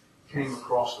down, came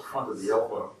across the front of the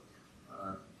elbow,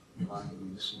 likely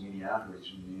missing any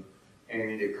arteries in there,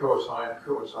 and it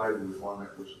coincided with one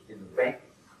that was in the back,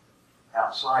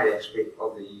 outside aspect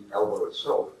of the elbow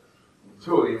itself. And the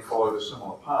 2 of them followed a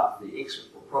similar path. The exits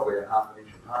were probably a 1/2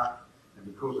 inch apart, and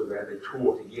because of that, they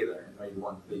tore together and made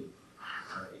one big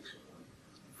exit wound.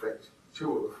 In fact,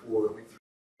 2 of the 4 that went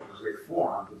through his left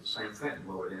forearm did the same thing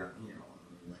lower down here on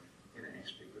the inner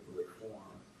aspect of the left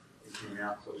forearm. They came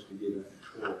out close together and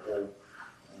tore a hole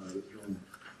the joint.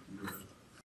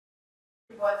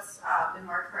 What's been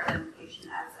marked for identification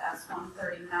as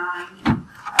S139?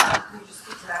 Can you just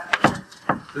speak to that picture?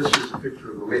 This is a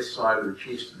picture of the left side of the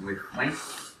chest and left flank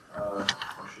of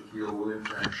Shaquille Williams,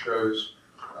 and it shows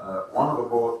one of the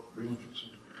bullet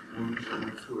re-entrance wounds that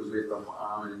went through his left upper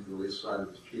arm and into the left side of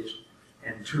his chest,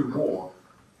 and 2 more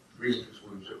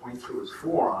went through his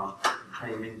forearm and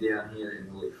came in down here in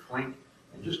the left flank.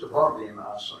 And just above them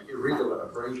are some irregular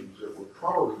abrasions that were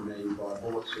probably made by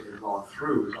bullets that had gone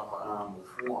through his upper arm or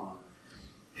forearm,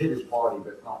 hit his body,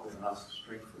 but not with enough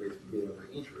strength for it to be able to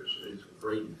enter it. So it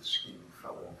abraded the skin and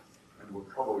fell off, and were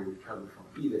probably recovered from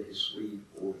either his sleeve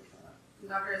or the canal.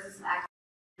 Doctor, is this an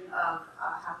accurate of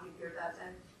how he appeared that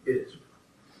day? It is.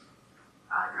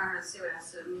 Your Honor, the steward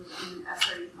has to move in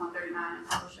S-139 and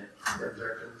publish it.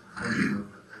 Objection.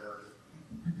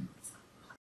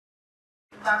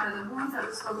 Doctor, the wounds that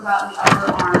we spoke about in the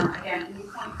upper arm, again, can you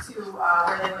point to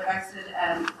where they would have exited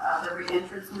and the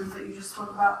re-entrance wounds that you just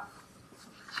spoke about?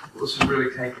 Well, this is really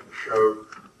taken to show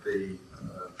the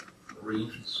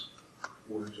re-entrance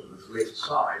wounds on his left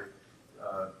side.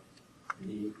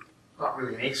 Not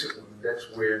really an exit wound, that's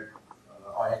where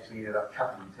I actually ended up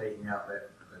cutting and taking out that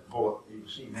bullet. You can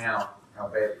see now how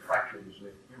badly fractured his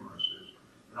left humerus is.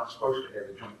 You're not supposed to have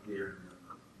a joint there in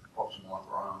the proximal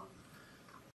upper arm.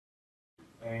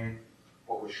 And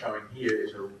what we're showing here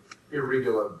is an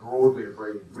irregular, broadly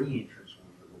abraded re-entrance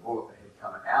wound of the bullet that had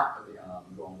come out of the arm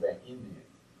and gone back in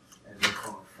there. And then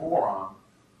from the forearm,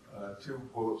 two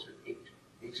bullets that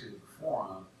exited the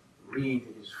forearm,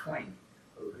 re-entered his flank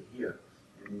over here.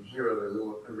 And then here are the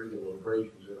little irregular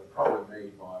abrasions that are probably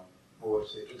made by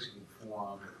bullets that exited the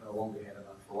forearm that no longer had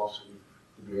enough velocity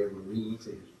to be able to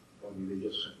re-enter his body. They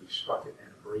just simply struck it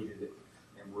and abraded it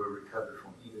and were recovered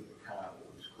from either the car or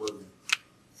his clothing.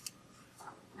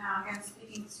 Now, again,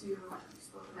 speaking to, you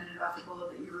spoke a minute about the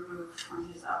bullet that you removed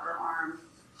from his upper arm,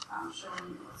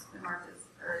 showing what's been marked as,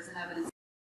 or as an evidence.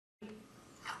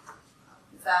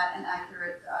 Is that an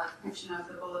accurate depiction of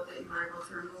the bullet that you were able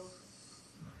to remove?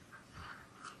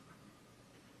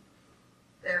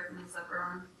 There from his upper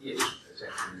arm? Yes, it's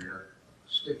actually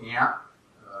sticking out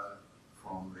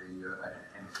from the,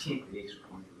 an attempt to exit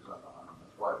point of his upper arm.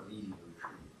 That's why it was easy to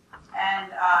retrieve.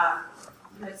 And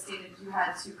you had stated you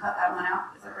had to cut that one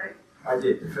out, is that right? I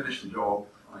did. To finish the job,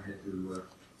 I had to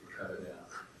cut it out.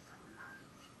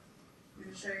 I'm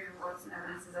going to show you what's in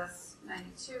evidence is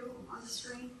S92 on the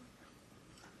screen.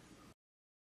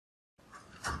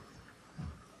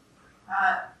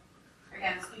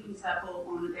 Again, speaking to that bullet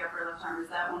wound in the upper left arm, is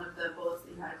that one of the bullets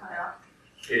that you had to cut out?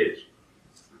 It is.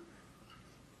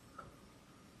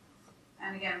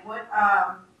 And again, what,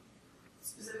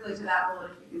 specifically to that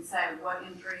bullet, if you can say, what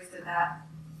injuries did that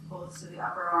bullet to the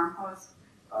upper arm cause?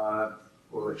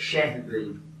 Well, it shattered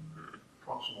the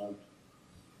proximal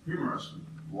humerus,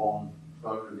 long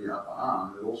bone of the upper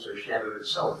arm. It also shattered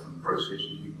itself in the process, as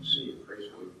you can see. It's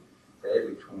basically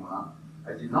badly torn up.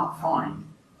 I did not find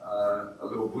a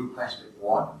little blue plastic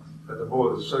wad, but the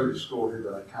bullet is so distorted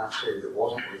that I can't say that it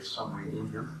wasn't there somewhere in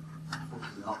him.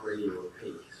 Unfortunately, not ready or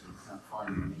opaque, so you can't find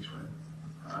it in this way.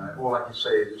 All I can say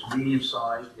is it's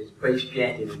medium-sized, it's base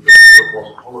jacketed, but whether it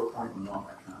was a hollow point or not,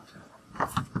 I can't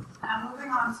tell. Now, moving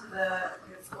on to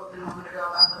you had spoken a moment ago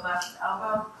about the left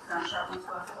elbow, gunshot wound to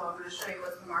the left elbow. I'm going to show you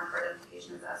what's been marked for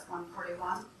identification as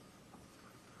S141.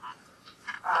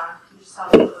 Can you just tell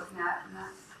me what you're looking at in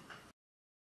that?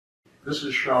 This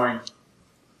is showing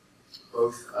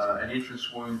both an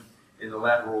entrance wound in the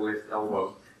lateral left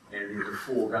elbow, and there are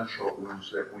 4 gunshot wounds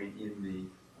that went in the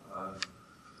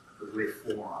left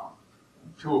forearm,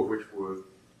 2 of which were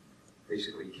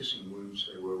basically kissing wounds.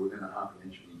 They were within a half an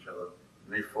inch of each other,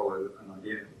 and they followed an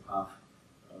identical path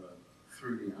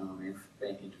through the arm and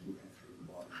back into and through the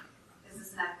body. Is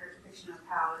this an accurate depiction of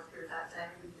how it appeared that day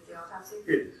when you did the autopsy?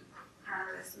 It is. Your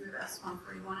Honor, I move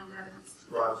S141 into evidence.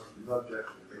 Rise, no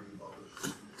objection, may be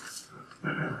published.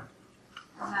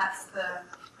 And that's the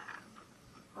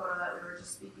photo that we were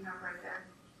just speaking of right there.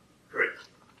 Great.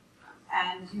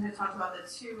 And you had talked about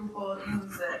the 2 bullet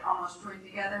wounds that almost joined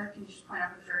together. Can you just point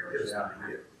out for the jury what you're Yes, speaking of?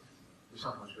 yeah. We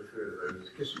sometimes refer to those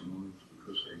as kissing wounds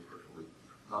because they virtually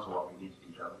nuzzle up against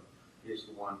each other. Here's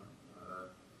the one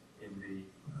in the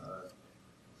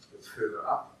that's further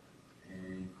up,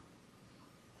 and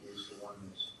here's the one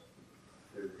that's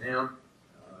further down.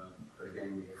 But again,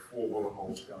 we have 4 bullet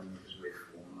holes going in his left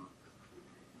forearm.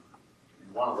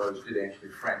 And one of those did actually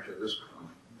fracture this one,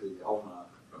 the ulnar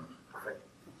bone. In fact,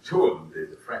 2 of them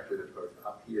did. It fractured it both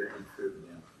up here and further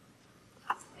down.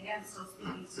 Again, still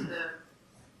speaking to the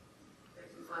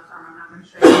victim's left arm, I'm not going to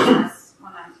show you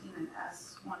S119 and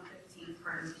S115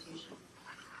 for identification.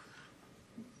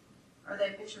 Are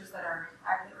they pictures that are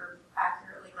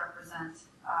accurately represent,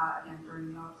 again,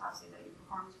 during the autopsy that you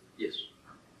performed? Yes.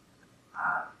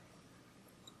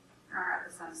 Your Honor, at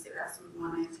this time, state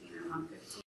S119 and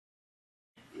 115.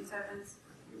 Into evidence.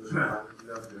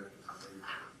 No objection.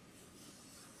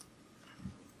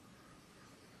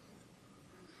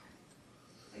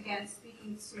 Again,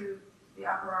 speaking to the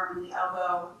upper arm and the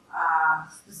elbow,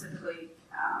 specifically.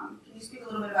 Can you speak a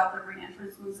little bit about the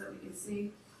re-entrance wounds that we can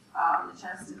see on the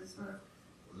chest in this photo?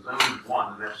 There's only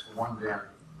one, and that's the one down.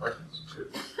 It's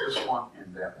two. This one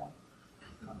and that one.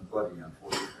 Kind of bloody,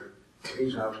 unfortunately.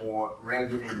 These are more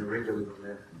ragged and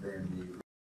irregular than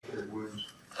the wounds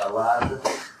are larger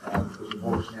because the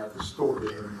board's now distorted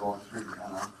and gone through the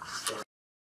arm.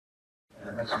 And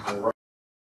it makes them more rough.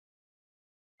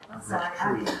 I'm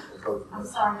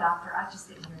sorry, doctor, I just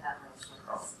didn't hear that real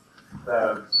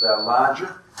short. They're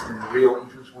larger than the real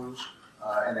entrance wounds,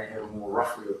 and they have a more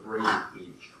roughly abraded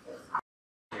edge.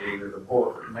 And the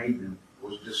bullet that made them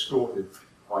was distorted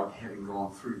by having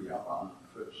gone through the upper arm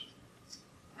first.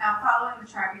 Now, following the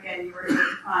track again, you were able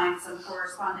to find some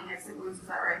corresponding exit wounds, is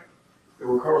that right? There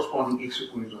were corresponding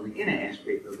exit wounds on the inner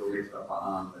aspect of the left upper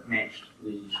arm that matched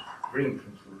these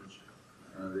re-entrance wounds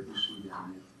that you see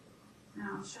down there.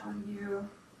 Now I'm showing you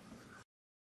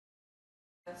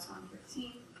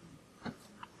S115.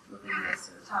 Looking at this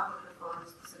to the top of the photo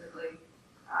specifically,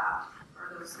 are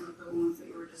those some of the wounds that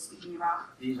you were just speaking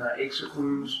about? These are exit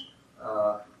wounds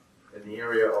in the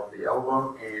area of the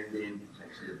elbow, and then it's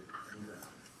actually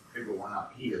a bigger one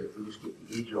up here that we just get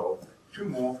the edge of. Two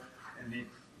more, and then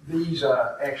these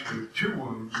are actually two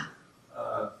wounds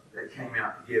that came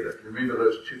out together. Remember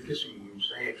those two kissing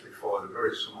wounds? They actually followed a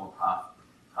very similar path,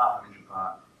 half an inch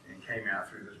apart, and came out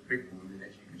through this big wound. And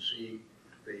as you can see,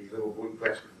 the little blue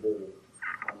plastic ball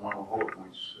on one of the bullet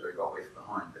points got left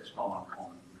behind. That's not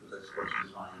uncommon because that's what it's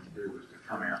designed to do, is to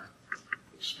come out,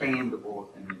 expand the bullet,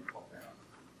 and then pop out.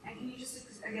 And can you just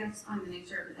again explain the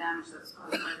nature of the damage that was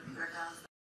caused by the projectiles?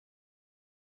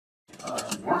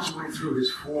 Once it went through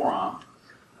his forearm,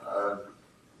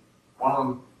 one of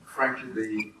them fractured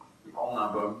the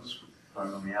ulnar bones,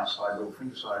 bone on the outside, little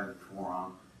finger side of the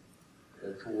forearm,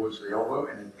 towards the elbow,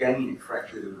 and again it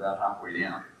fractured it about halfway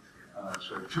down.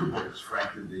 So two bullets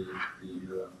fractured the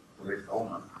left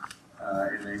ulnar,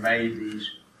 and they made these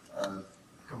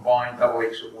combined double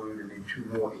exit wound and then two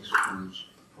more exit wounds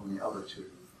from the other two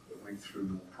that went through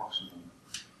more proximally.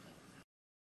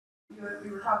 We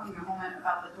were talking a moment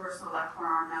about the dorsal left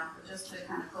forearm now, but just to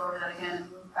kind of go over that again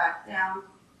and move back down.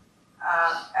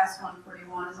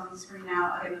 S141 is on the screen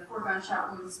now. Again, the 4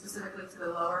 gunshot wounds specifically to the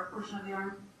lower portion of the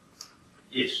arm.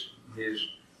 Yes, here's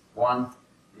one,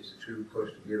 here's the two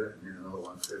close together, and then another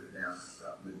one further down,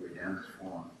 about midway down his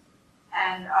forearm.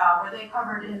 And were they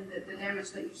covered in the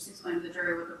damage that you just explained to the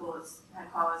jury what the bullets had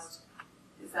caused?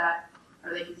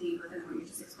 Are they contained within what you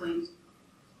just explained?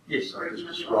 Yes, I just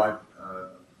described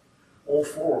all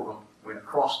 4 of them went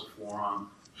across the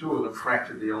forearm. 2 of them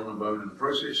fractured the ulnar bone in the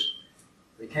process.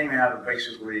 They came out of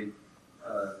basically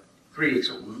 3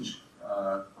 exit wounds,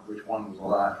 which one was a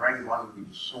large ragged one that we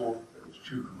just saw. There was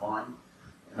 2 combined.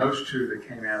 And those 2 that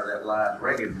came out of that large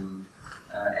ragged wound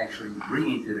actually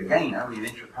re-entered again, only an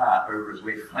inch apart, over his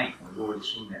left flank. We've already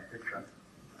seen that picture.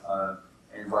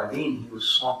 And by then he was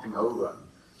slumping over,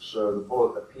 so the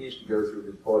bullet appears to go through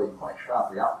his body quite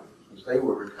sharply upwards, because they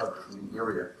were recovered from the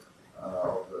area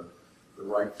of the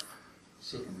right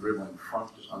second rib in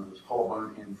front, just under his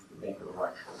collarbone and the back of the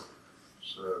right shoulder.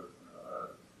 So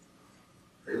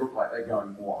they look like they're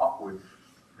going more upward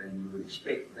than you would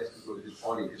expect. That's because his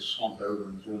body is slumped over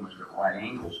and is almost at right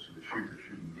angles to the shooter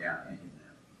shooting down at him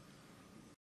now.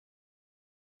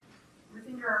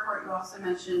 Within your report, you also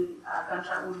mentioned a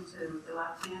gunshot wound to the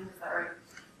left hand. Is that right?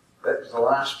 That was the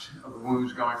last of the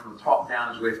wounds going from the top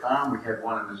down his left arm. We had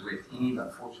one in his left hand.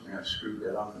 Unfortunately, I screwed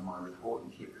that up in my report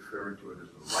and kept referring to it as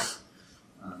the right.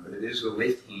 But it is the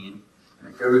left hand, and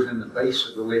it goes in the base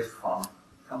of the left thumb,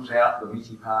 comes out the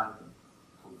meaty part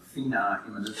called the thenar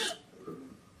eminence,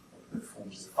 that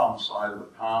forms the thumb side of the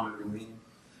palm of the hand.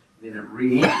 Then it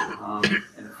re-entered the palm,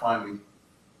 and it finally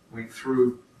went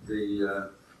through the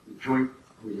joint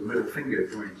where your middle finger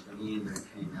joins the end, and it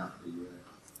came out the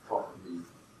top of the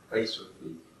base of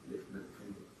the left middle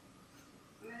finger.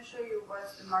 I'm going to show you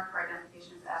what's been marked for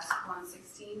identification as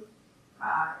S116.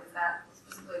 Is that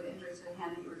specifically the injury to the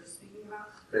hand that you were just speaking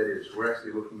about? That is. We're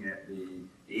actually looking at the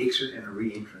exit and the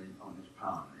re-entry on his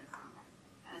palm now.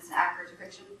 And it's an accurate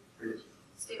depiction? It is.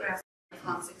 State what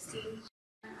S116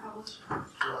 published.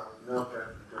 No,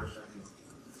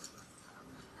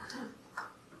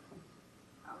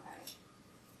 Okay.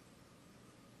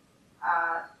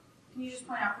 Can you just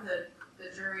point out for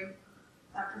the jury,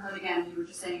 Dr. Hood, again, you were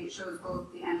just saying it shows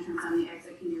both the entrance and the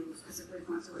exit. Can you specifically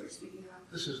point to what you're speaking about?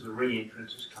 This is the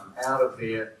re-entrance. It's come out of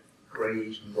there,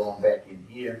 grazed and gone back in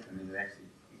here, and then it actually,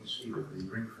 you can see that the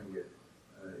ring finger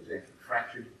is actually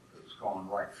fractured. It's gone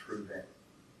right through that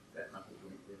knuckle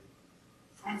joint there.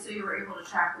 And so you were able to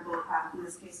track the bullet path in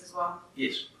this case as well?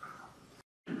 Yes.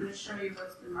 I'm going to to show you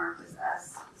what's been marked as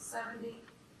S70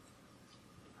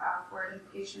 for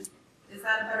identification. Is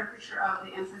that a better picture of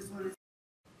the entrance wound?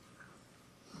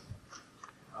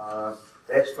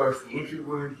 That's both the entry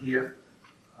wound here,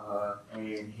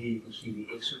 and here you can see the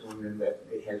exit wound, and that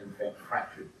it has in fact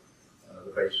fractured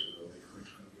the base of the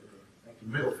first finger. Actually,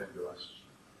 middle finger, I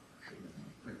should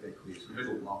make that clear. It's the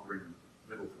middle, not ring,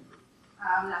 middle finger.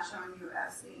 I'm not showing you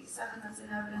S87 that's in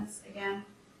evidence again.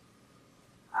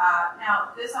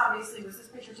 Now, this obviously, was this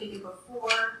picture taken before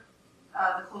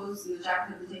the clothes and the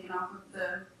jacket had been taken off of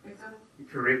the victim? You're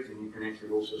correct, and you can actually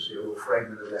also see a little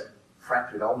fragment of that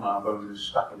fractured ulnar bone is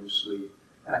stuck in his sleeve,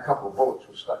 and a couple of bullets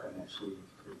were stuck in that sleeve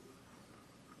too,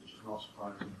 which is not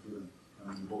surprising given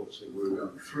how many bullets they were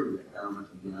going through that garment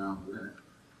and the arm within it.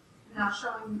 Now,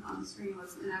 showing on the screen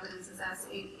what's in evidence is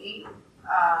S88.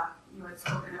 You had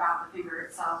spoken about the finger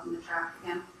itself in the track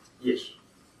again. Yes.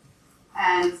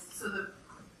 And so the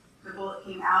bullet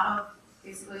came out of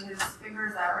basically his finger,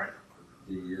 is that right?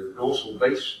 The dorsal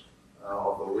base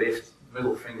of the left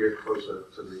middle finger closer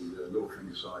to the middle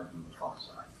finger side than the far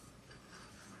side.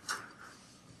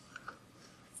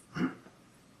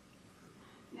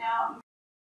 Now,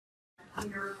 in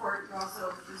your report, you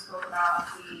also spoke about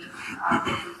the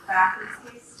victim's back in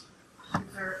this case.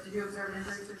 Did you observe an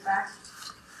injury to his back?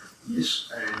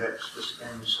 Yes, and that's just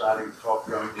again starting at the top,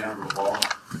 going down to the bottom.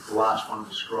 The last one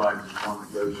described is one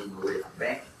that goes in the left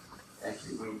back.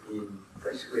 Actually went in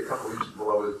basically a couple of inches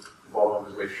below the bottom of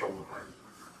his left shoulder blade.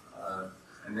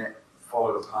 And that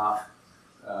followed a path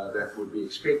that would be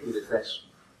expected if that's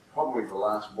probably the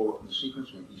last bullet in the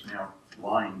sequence, when he's now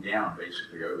lying down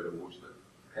basically over towards the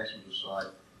passenger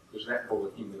side, because that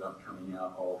bullet ended up coming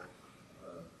out of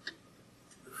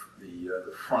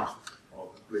the front of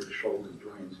where the shoulder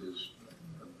joins his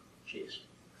chest.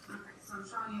 Okay, so I'm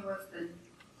showing you what's in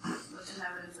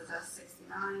evidence as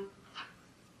S69.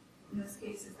 In this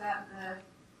case, is that the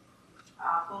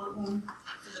bullet wound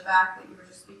to the back that you were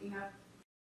just speaking of?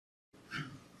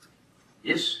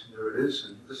 Yes, there it is,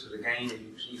 and this is again, as you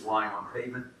can see, he's lying on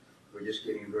pavement. We're just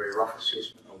getting a very rough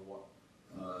assessment of what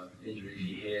injuries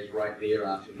he has right there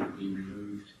after he's been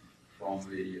removed from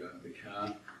the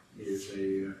car. There's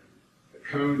a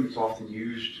cone that's often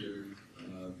used to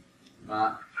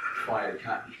mark fired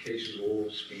cartridge cases, all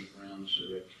spent rounds,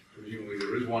 so that presumably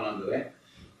there is one under that.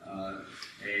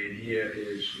 And here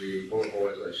is the bullet hole,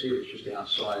 as I said, it's just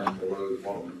outside and below the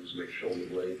bottom of his left shoulder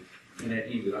blade, and that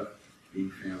ended up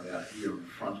being found out here on the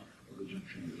front of the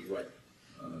junction of his right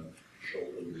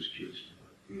shoulder with his chest.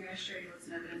 I'm going to show you what's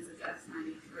in evidence as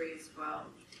S93 as well.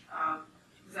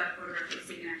 Was that a photograph that was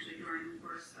taken actually during the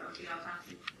course of the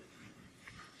autopsy?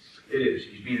 It is.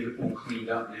 He's been a bit more cleaned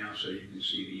up now, so you can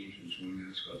see the entrance wound,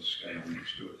 and it's got a scale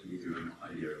next to it to give you an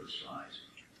idea of the size.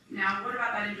 Now, what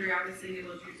about that injury obviously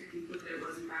enabled you to conclude that it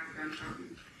was in fact a gunshot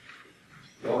wound?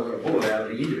 Well, I got a bullet out of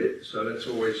the end of it, so that's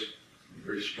always a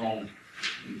very strong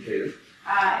indicator.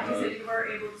 And you said you were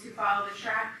able to follow the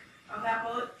track of that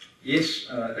bullet? Yes,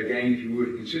 again, if you were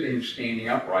to consider him standing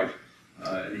upright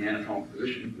in the anatomical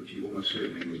position, which he almost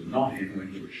certainly was not in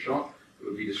when he was shot, it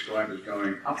would be described as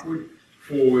going upward,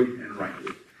 forward, and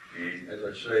rightward. And as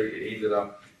I say, it ended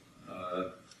up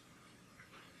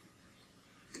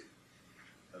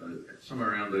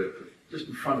somewhere around just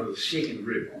in front of the second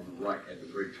rib on the right at the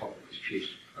very top of his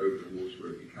chest, over towards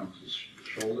where it becomes his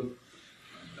shoulder.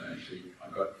 And so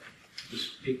I got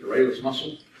this pectoralis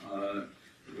muscle.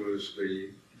 It was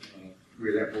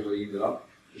where that bullet ended up,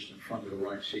 just in front of the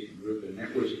right second rib, and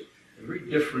that was a very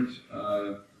different.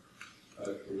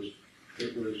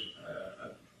 It was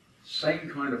a same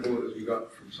kind of bullet as we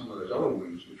got from some of those other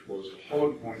wounds, which was a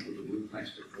hollow point with a blue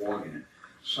plastic wad in it.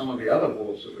 Some of the other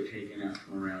bullets that were taken out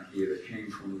from around here that came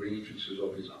from the entrances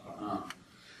of his upper arm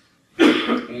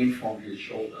and from his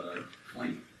shoulder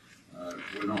flank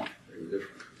were not. They were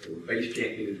different. They were base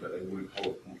jacketed, but they weren't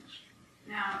hollow points.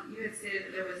 Now, you had stated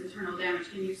that there was internal damage.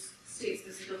 Can you state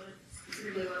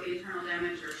specifically what the internal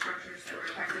damage or structures that were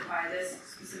affected by this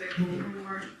specific wound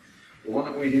were? The one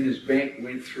that went in his back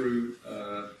went through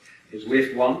his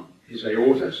left lung, his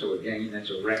aorta, so again, that's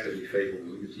a rapidly fatal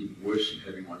wound. It's even worse than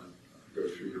having one go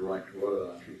through your right carotid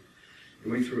artery. It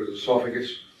went through his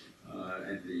esophagus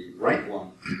and the right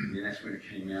lung, and then that's when it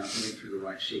came out. It went through the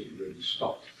right second rib and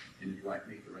stopped in his right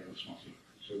pectoralis muscle.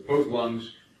 So both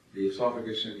lungs, the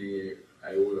esophagus and the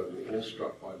aorta were all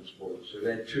struck by this bullet. So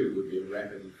that too would be a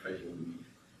rapidly fatal wound.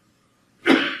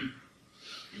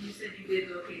 And you said you did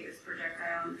locate this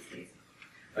projectile in this case?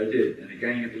 I did, and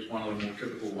again, it was one of the more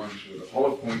typical ones with a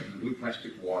hollow point and a blue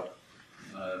plastic wad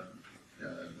or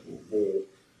ball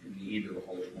in the end of the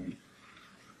hollow point.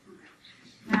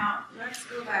 Now, let's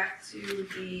go back to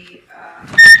the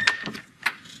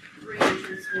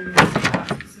re-entrance wounds,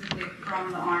 specifically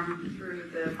from the arm through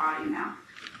the body now.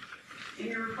 In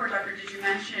your report, Doctor, did you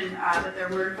mention that there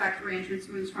were in fact re-entrance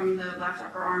wounds from the left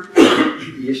upper arm?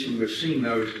 Yes, and we've seen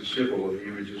those in several of the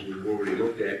images we've already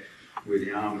looked at, where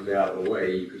the arm was out of the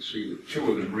way. You could see that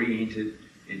two of them re-entered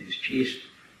in his chest,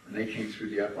 and they came through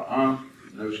the upper arm.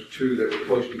 And those are two that were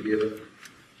close together.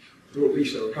 Or at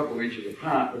least they were a couple of inches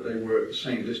apart, but they were at the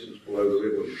same distance below the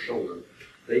level of his shoulder.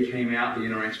 They came out the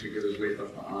inner aspect of his left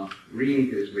upper arm,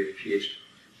 re-entered his left chest,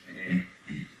 and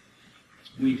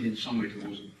went in somewhere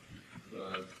towards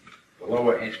the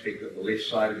lower aspect of the left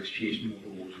side of his chest, more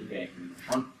towards the back than the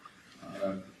front.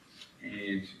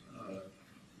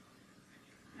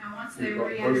 Now, once they We've got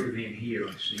both re-entered, of them here,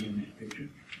 I see in that picture.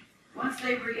 once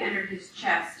they re-entered his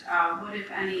chest, what,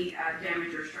 if any,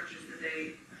 damage or structures did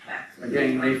they affect?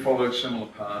 Again, they followed similar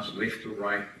paths, left to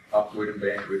right, upward and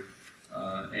backward,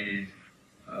 and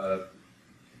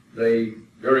they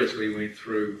variously went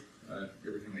through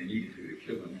everything they needed to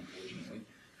kill him, unfortunately.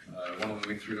 One of them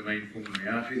went through the main pulmonary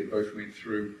artery. They both went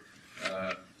through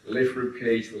the left rib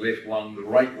cage, the left lung, the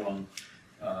right lung,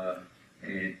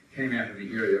 and came out of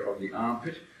the area of the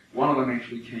armpit. One of them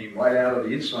actually came right out of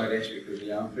the inside aspect of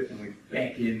the armpit and went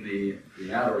back in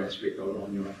the outer aspect of it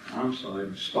on your arm side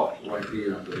and stopped right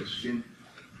there under the skin.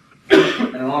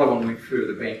 And another one went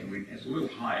further back and went a little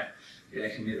higher. It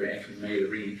actually never actually made a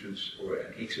re-entrance or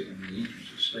an exit in the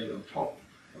entrance. It stayed on top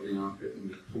of the armpit and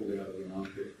was pulled out of the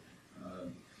armpit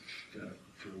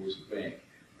towards the back.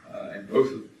 And both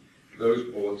of those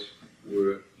bullets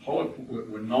were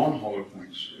non-hollow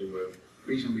points. They were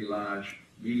reasonably large,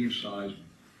 medium-sized,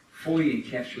 fully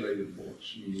encapsulated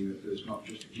bullets, meaning that there's not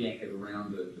just a jacket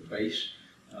around the base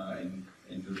and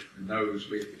the nose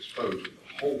left exposed.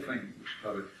 The whole thing was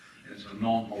covered, and it's a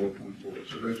non-hollow point bullet.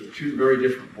 So those are two very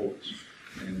different bullets,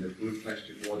 and the blue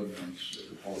plastic water ones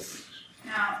are the hollow points.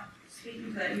 Now,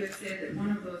 speaking to that, you had said that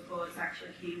one of those bullets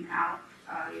actually came out.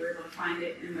 You were able to find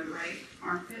it in the right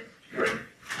armpit. Right.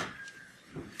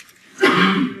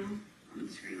 On the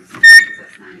screen,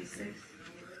 that's 96. Is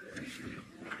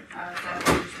that what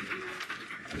you're speaking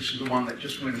of? This is the one that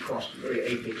just went across the very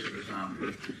apex of his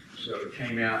armpit. So it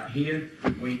came out here,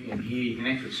 went in here. You can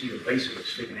actually see the base of it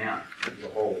sticking out of the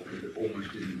hole because it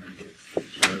almost didn't make it.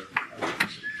 So I'm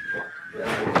just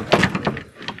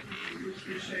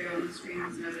going to show you on the screen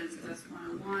as evidence of this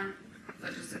 101. So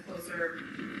just a closer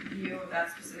view of that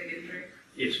specific injury.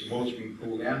 yes, the bullet's been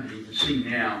pulled out, and you can see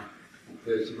now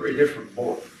that it's a very different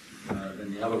bullet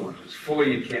than the other one. It's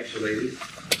fully encapsulated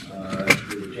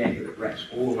with a jacket that wraps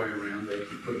all the way around. They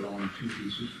can put it on in two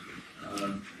pieces,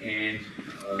 and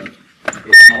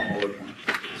it's not hollow point.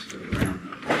 It's sort of round,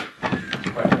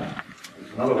 quite long.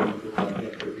 There's another one that looked like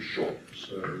that, but it was short.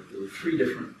 So there were three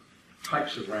different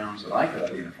types of rounds that I could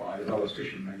identify. The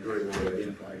ballistician may very well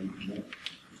identify even more.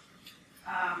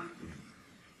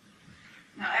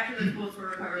 Now, after those bullets were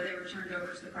recovered, they were turned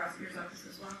over to the prosecutor's office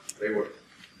as well? They were.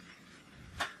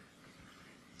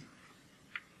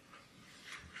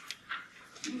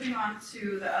 Moving on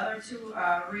to the other two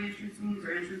re-entrance wounds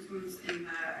or entrance wounds in the,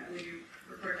 I believe you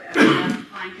referred to as the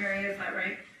flank area, is that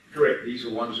right? Correct. These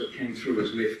are ones that came through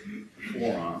his left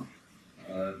forearm.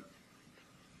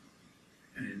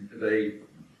 And they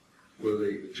were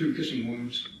the two kissing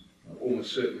wounds,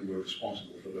 almost certainly were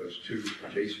responsible for those two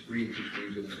adjacent re-entrance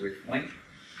wounds in his left flank.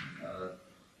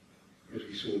 As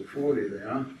we saw before, there they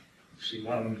are. You see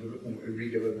one of them is a bit more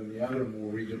irregular than the other,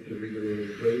 more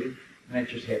irregularly graded. And that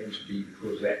just happens to be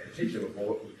because that particular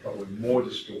bullet was probably more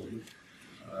distorted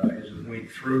as it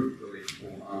went through the left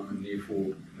forearm and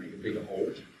therefore made a bigger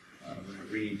hole when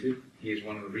it re-entered. Here's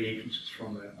one of the re-entrances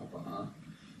from the upper arm.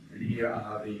 And here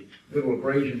are the little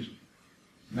abrasions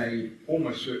made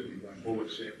almost certainly by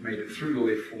bullets that made it through the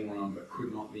left forearm but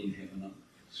could not then have enough,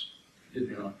 didn't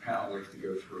have enough power left to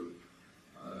go through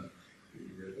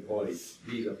the body.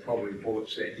 These are probably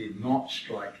bullets that did not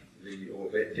strike or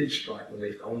that did strike the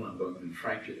left ulnar bone and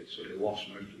fractured it, so they lost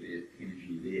most of their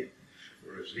energy there.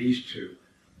 Whereas these two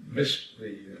missed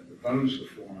the bones of the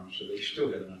forearm, so they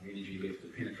still had enough energy left to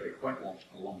penetrate quite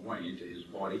a long way into his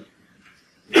body.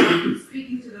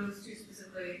 Speaking to those two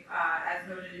specifically, as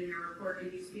noted in your report,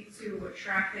 can you speak to what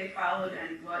track they followed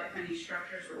and what, if any,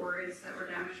 structures or organs that were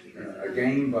damaged because of them?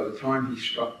 Again, by the time he's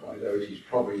struck by those, he's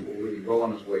probably already well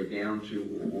on his way down to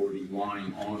or already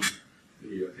lying on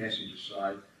the passenger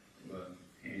side.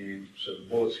 And so the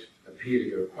bullets appear to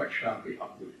go quite sharply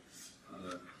upward.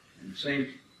 And the same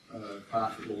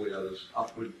path with all the others,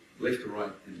 upward, left to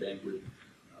right and backward,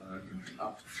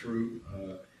 up through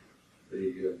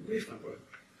the left upper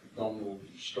abdominal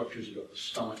structures. You've got the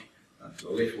stomach, the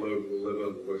left lobe of the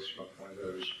liver, they're both struck by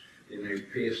those. Then they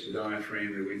pierced the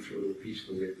diaphragm, they went through a little piece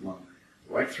of the left lung,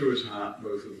 right through his heart,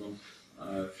 both of them,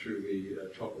 through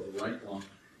the top of the right lung,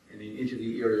 and then into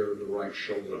the area of the right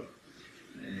shoulder.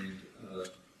 And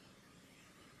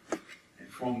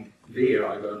from there,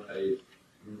 I got I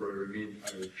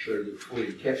showed you a fully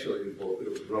encapsulated bullet, but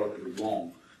it was relatively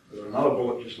long. There was another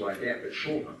bullet just like that, but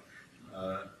shorter.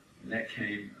 And that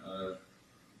came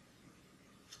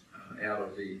out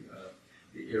of the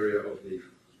area of the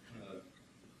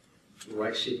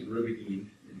right second rib again,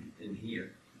 in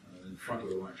here, in front of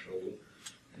the right shoulder.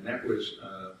 And that was,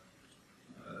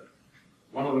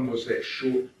 one of them was that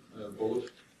short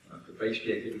bullet, the base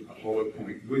jacket, a hollow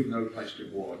point with no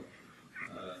plastic wad.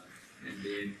 And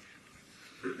then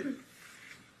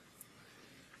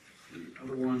the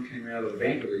other one came out of the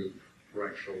back of the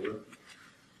right shoulder.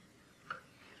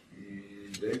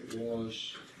 And that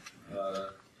was a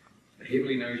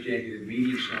heavily nose jacketed,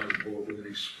 medium-sized bullet with an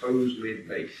exposed lead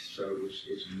base. So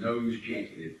it's nose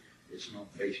jacketed, it's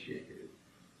not base jacketed.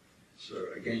 So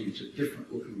again, it's a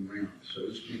different looking round. So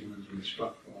this gentleman's been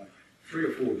struck by 3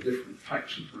 or 4 different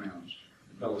types of rounds.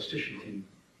 The ballistician can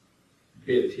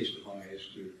better testify as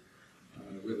to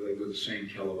whether they were the same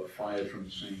caliber, fired from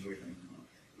the same weapon.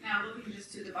 Now, looking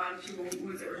just to the bottom 2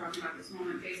 wounds that we're talking about this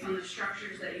moment, based on the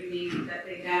structures that you need that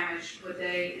they damaged, would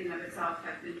they in and of itself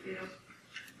have been fatal?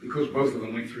 Because both of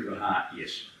them went through the heart,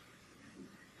 yes.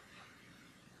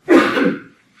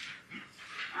 And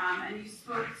you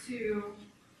spoke to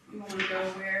a moment ago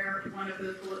where one of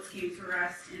those bullets came to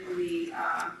rest in the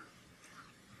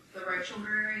right shoulder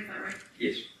area, is that right?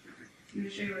 Yes. I'm going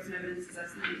to show you what's in evidence, because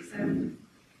that's 97.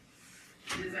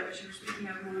 And is that what you were speaking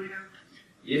of a moment ago?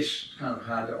 Yes, it's kind of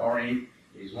hard to orient.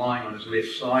 He's lying on his left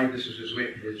side. This is his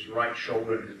right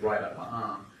shoulder and his right upper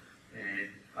arm. And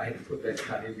I had to put that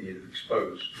cut in there to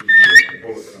expose the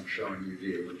bullet that I'm showing you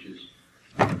there, which is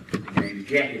again a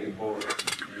jacketed bullet.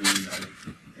 And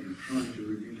I'm trying to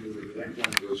review whether that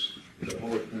one was the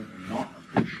bullet point or not. I'm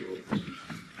pretty sure it wasn't.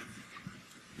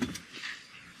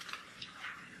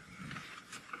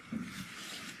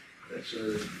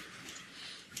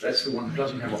 That's the one that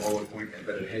doesn't have a hollow point,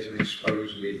 but it has an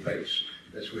exposed lead base.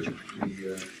 That's where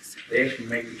they actually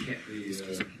make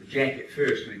the jacket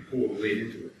first and then pour the lead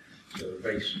into it. So the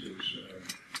base is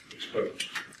exposed.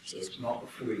 So it's not the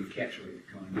fully encapsulated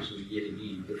kind. This is yet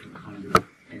again a different kind of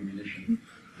ammunition.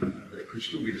 But it could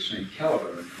still be the same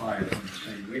caliber and fired from the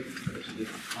same weapon, but it's a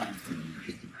different kind of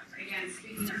ammunition. Again,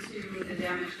 speaking to the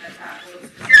damage that bullet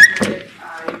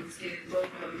specifically, you stated both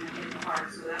of them hit the heart,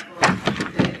 so that bullet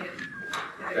did hit.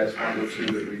 That's one of the 2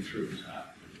 that went through his heart.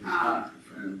 His heart,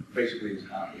 and basically his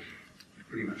heart was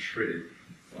pretty much shredded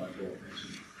by a bullet.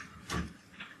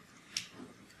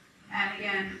 And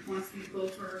again, once these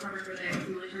bullets were recovered, were they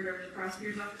ultimately turned over to the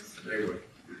prosecutor's office? They were.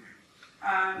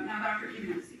 Now, Dr.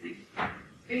 Kinsley, thank you.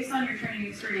 Based on your training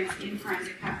experience in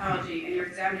forensic pathology and your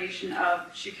examination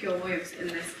of Shaquille Williams in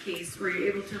this case, were you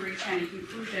able to reach any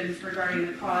conclusions regarding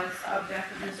the cause of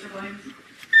death of Mr. Williams?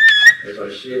 As I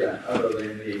said, other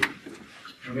than the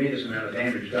tremendous amount of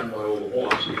damage done by all the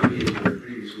bullets, he appeared to have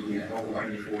previously been a healthy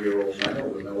 24-year-old male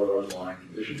with no other underlying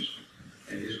conditions,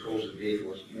 and his cause of death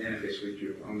was manifestly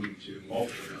due only to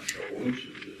multiple gunshot wounds,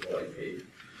 which is what I gave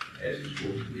as his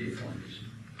cause of death on his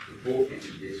report and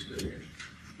his death certificate.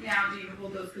 Now, do you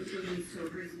hold those conclusions to a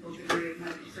reasonable degree of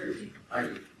medical certainty? I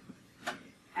do.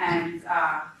 And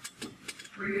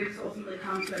were you able to ultimately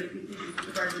come to any conclusions with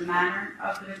regard to the manner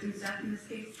of the victim's death in this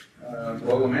case?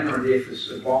 Well, the manner of death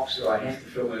is a box that I have to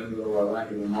fill in whether I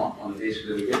like it or not on the death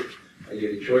certificate. I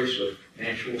get a choice of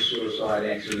natural, suicide,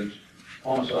 accident,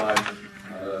 homicide,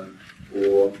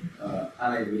 or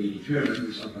unable to be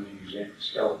determined. Sometimes you use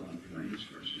skeleton remains,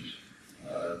 for instance.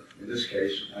 In this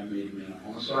case, I made him a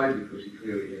homicide because he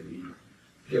clearly had been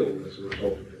killed as a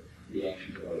result of the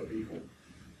actions of other people.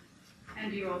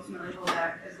 And do you ultimately hold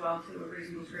that as well to a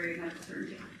reasonable degree of medical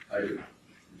certainty? I do.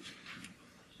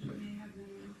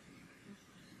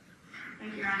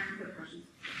 Thank you, Your Honor. Further questions?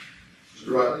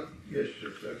 Mr. Riley? Yes,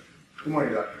 sir. Good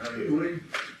morning, Doctor. How are Good you? morning.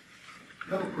 A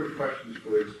couple quick questions,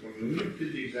 please. When you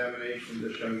did the examination of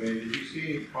this young man, did you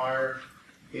see any prior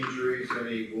injuries,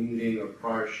 any wounding or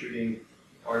prior shooting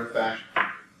artifacts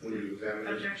when you examined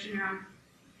him? Objection, Your Honor.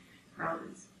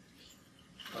 Relevance.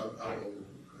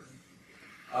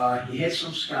 He had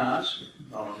some scars,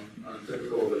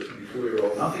 typical of a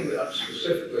 24-year-old. Nothing that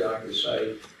specifically I could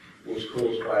say was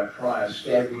caused by a prior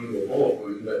stab wound or bullet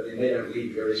wound, but then they don't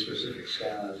leave very specific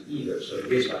scars either. So the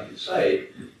best I can say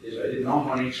is I did not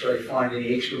on X-ray find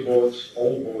any extra bullets,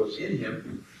 old bullets in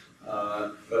him,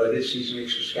 but I did see some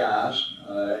extra scars.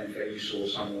 In fact, you saw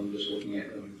some of them just looking at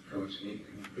them coincidentally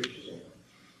in pictures of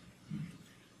them.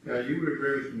 Now, you would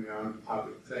agree with me on, I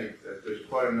would think, that there's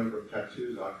quite a number of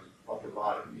tattoos on his upper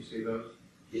body. You see those?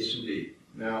 Yes, indeed.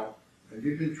 Now, have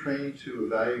you been trained to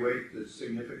evaluate the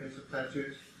significance of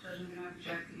tattoos? Judge, I'm going to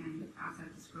object again outside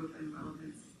the scope and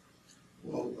relevance.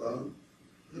 Well,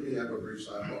 let me have a brief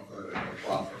sidebar for a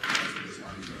proffer for this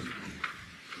line of testimony.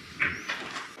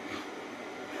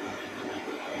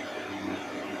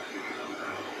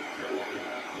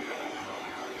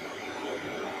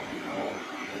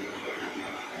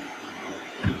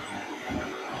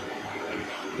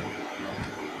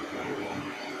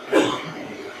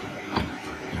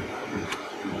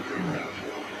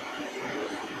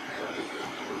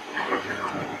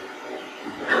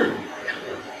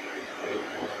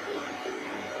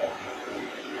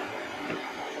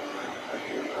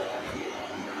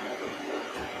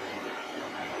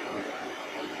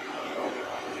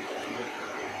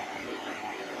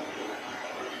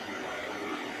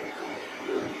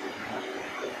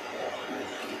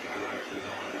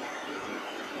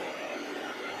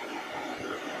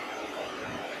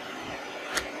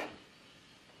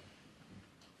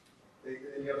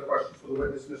 Any other questions for the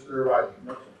witness, Mr. Riley?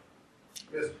 No, sir.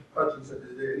 Ms. Hutchinson,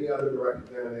 is there any other direct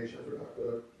examination for Dr.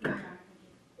 Hood?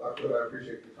 Dr. Hood, I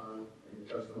appreciate your time and your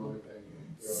testimony. Thank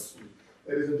you.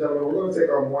 Ladies and gentlemen, we're going to take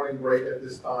our morning break at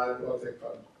this time. We're going to take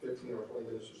about 15 or 20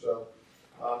 minutes or so.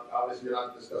 Obviously, you're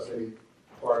not discussing any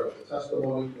part of the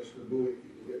testimony. Mr. Bowie, if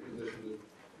you can get position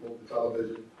to move the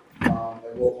television.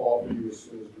 And we'll call for you as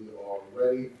soon as we are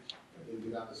ready. Again, do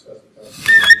not discuss the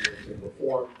testimony in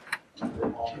reform. The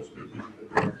office will be the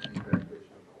direct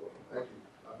evaluation of the court. Thank you.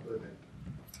 Dr. Hood.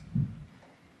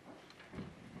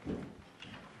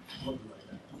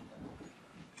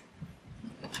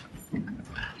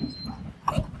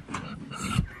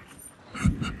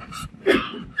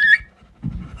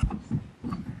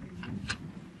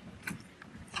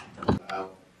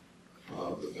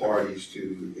 The parties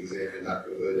to examine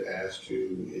Dr. Hood as to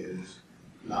his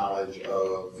knowledge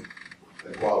of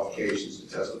the qualifications to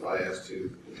testify as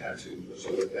to the tattoos.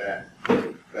 So with that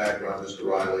background, Mr.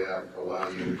 Riley, I will allow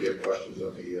you to give questions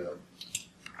of the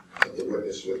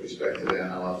witness with respect to that,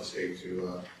 and I'll allow the state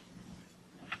to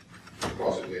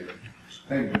cross-examine.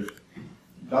 Thank you.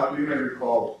 Doctor, you may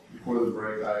recall before the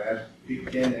break, I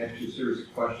began to ask you a series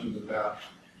of questions about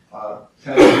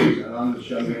tattoos, and on this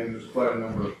young man, there's quite a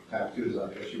number of tattoos.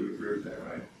 I guess you would agree with that,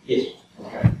 right? Yes.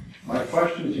 Okay. My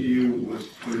question to you was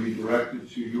going to be directed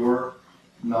to your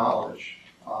knowledge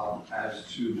as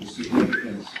to the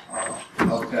significance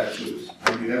of tattoos.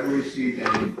 Have you ever received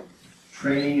any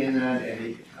training in that,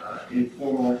 any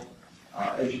informal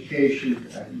education?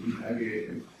 Have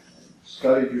you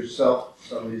studied yourself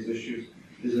some of these issues?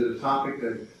 Is it a topic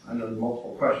that, I know there are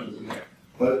multiple questions in there,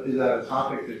 but is that a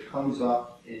topic that comes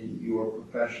up in your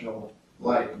professional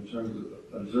life in terms of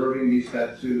observing these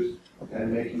tattoos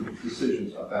and making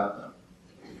decisions about them?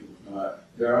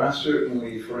 There are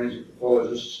certainly forensic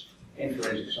pathologists and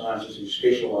forensic scientists who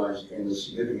specialize in the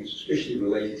significance, especially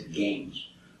related to gangs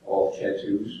of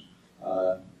tattoos.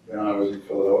 When I was in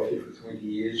Philadelphia for 20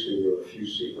 years, there were a few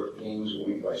separate gangs that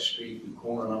went by street and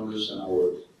corner numbers, and I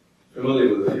was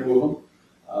familiar with a few of them.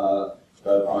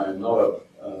 But I am not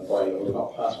I would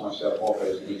not pass myself off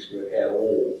as an expert at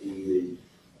all in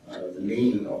the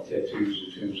meaning of tattoos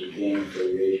in terms of gang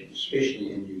affiliation,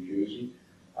 especially in New Jersey.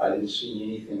 I didn't see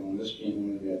anything on this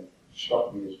gentleman that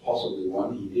struck me as possibly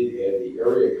one. He did have the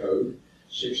area code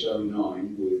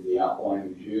 609 with the outline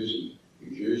of New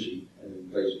Jersey, and in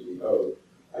place of the O.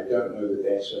 I don't know that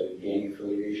that's a gang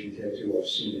affiliation tattoo. I've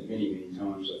seen it many, many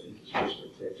times. I think it's just a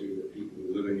tattoo that people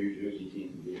who live in New Jersey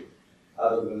tend to get.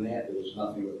 Other than that, there was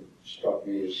nothing that struck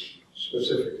me as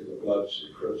specific to the Bloods,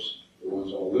 the Crips, the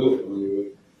ones I'm a little familiar with.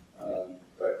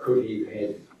 But could he have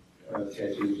had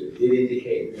tattoos that did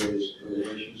indicate various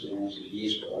affiliations? The answer is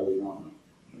yes, but I would not know.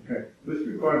 Okay. With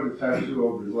regard to the tattoo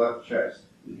over his left chest,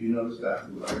 did you notice that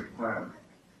with a crown?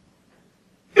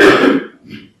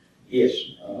 Yes,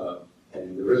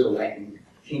 and there is a Latin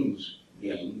King's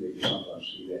gang that you sometimes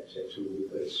see that tattoo with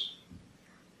this.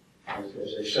 As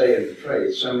they say in the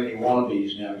trade, so many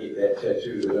wannabes now get that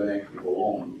tattoo that don't actually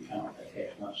belong. You can't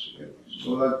attach much significance.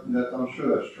 Well, I'm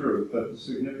sure that's true, but the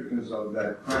significance of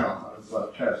that crown on his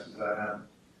left chest, is that happen?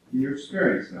 In your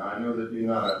experience now, I know that you're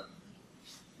not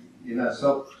a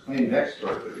self-proclaimed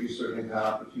expert, but you certainly had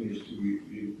opportunities to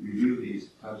review these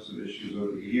types of issues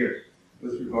over the years.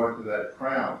 With regard to that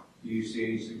crown, do you see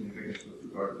any significance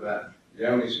with regard to that? The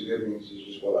only significance is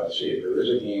just what I said. There is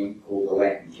a gang called the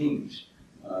Latin Kings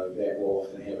that will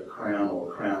often have a crown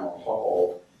or a crown on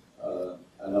top of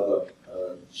another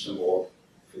symbol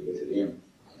figure to them.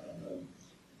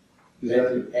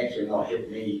 That actually not hit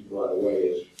me right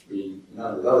away as being,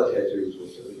 none of the other tattoos were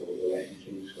typical of the Latin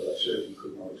Kings, but I certainly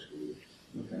could not exclude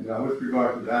it. Okay, now with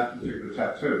regard to that particular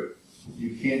tattoo,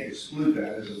 you can't exclude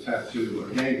that as a tattoo,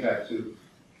 a gang tattoo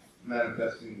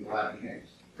manifesting the Latin Kings.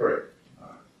 Correct.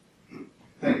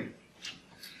 Thank you.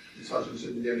 Ms.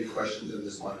 Hutchinson, do you have any questions in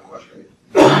this line of questioning?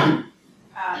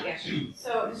 Yes.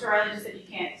 So Mr. Riley just said you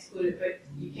can't exclude it, but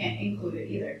you can't include it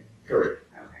either. Correct.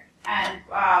 Okay. And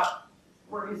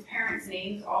were his parents'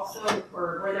 names also,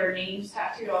 or were their names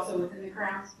tattooed also within the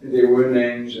crowns? There were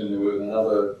names, and there was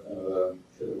another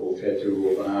typical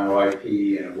tattoo of an RIP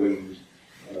and a winged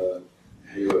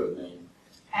halo name.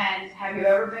 And have you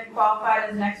ever been qualified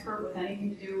as an expert with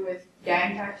anything to do with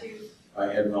gang tattoos? I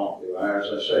have not. There are,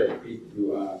 as I say, people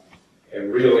who have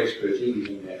real expertise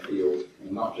in that field,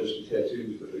 and not just the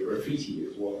tattoos, but the graffiti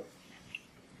as well.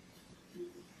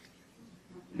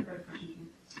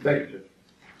 Thank you, Judge.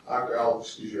 Doctor, I'll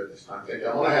excuse you at this time. Thank you.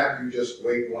 I'm going to have you just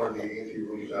wait in one of the ante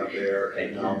rooms out there,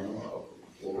 and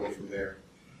we'll go from there.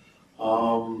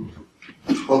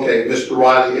 Okay, Mr.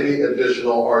 Riley, any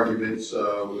additional arguments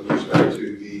with respect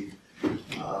to the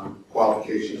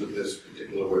qualifications of this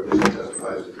particular witness that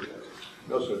testifies to the test?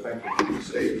 No, sir, thank you.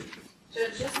 State.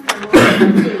 Judge, just in the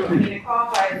rule, I mean, to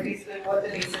qualify is basically what the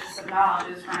basis of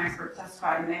knowledge is for an expert to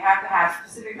testify, and they have to have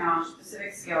specific knowledge,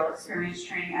 specific skill, experience,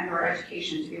 training, and/or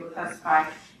education to be able to testify.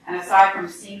 And aside from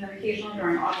seeing them occasionally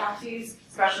during autopsies,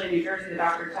 especially in New Jersey, the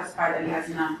doctor testified that he has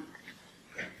none.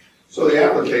 So the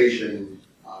application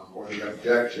or the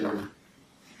objection,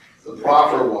 the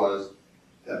proffer was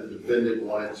that the defendant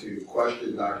wanted to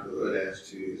question Dr. Hood as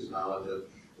to his knowledge of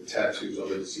the tattoos on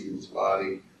the decedent's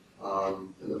body.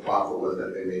 And the proffer was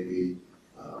that they may be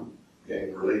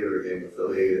gang related or gang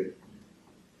affiliated.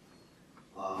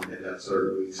 And that's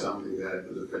certainly something that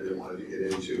the defendant wanted to get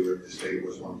into if the state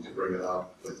was wanting to bring it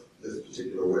up with this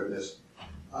particular witness.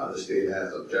 The state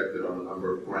has objected on a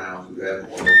number of grounds. We've had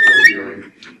one court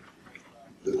hearing.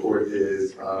 The court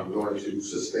is going to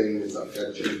sustain its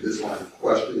objection to this line of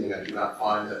questioning. I do not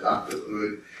find that Dr.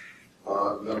 Hood,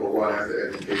 number one, has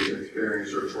the education,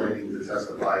 experience, or training to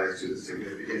testify as to the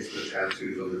significance of the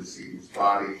tattoos on the decedent's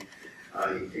body.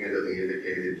 He candidly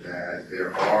indicated that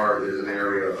there's an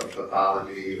area of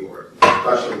pathology or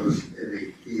specialists in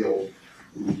the field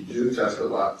who do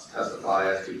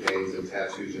testify as to gangs and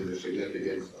tattoos and the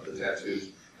significance of the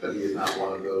tattoos, but he is not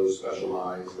one of those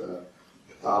specialized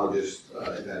pathologists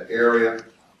in that area.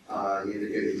 He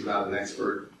indicated he's not an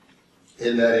expert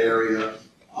in that area.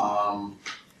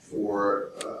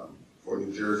 For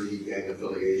New Jersey gang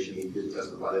affiliation, he did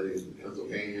testify that he was in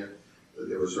Pennsylvania, that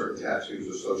there were certain tattoos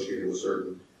associated with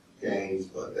certain gangs,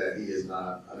 but that he is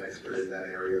not an expert in that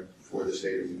area for the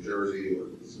state of New Jersey, or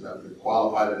has never been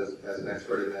qualified as an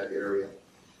expert in that area.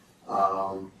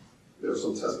 There was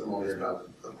some testimony about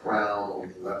the crown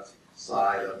on the left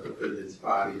side of the defendant's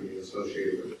body being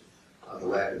associated with the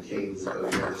Latin Kings, but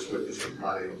again, this witness was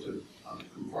not able to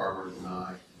confirm or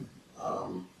deny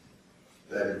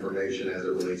that information as it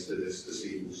relates to this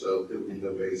decedent. So there would be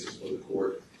no basis for the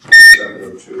court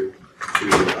to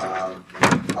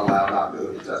allow Dr.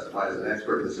 Hood to testify as an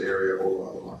expert in this area or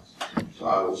otherwise. So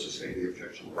I will sustain the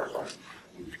objection.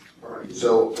 All right.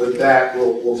 So with that,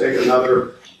 we'll take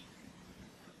another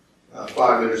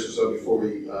 5 minutes or so before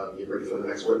we get ready for the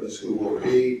next witness, who will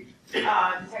be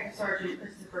Detective Sergeant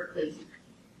Christopher Clayton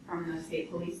from the state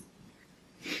police.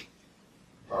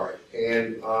 all right.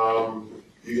 And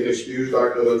you can excuse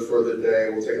Dr. Hood for the day.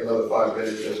 We'll take another 5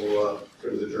 minutes and we'll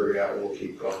bring the jury out and we'll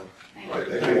keep going. All right,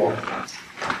 thank you all.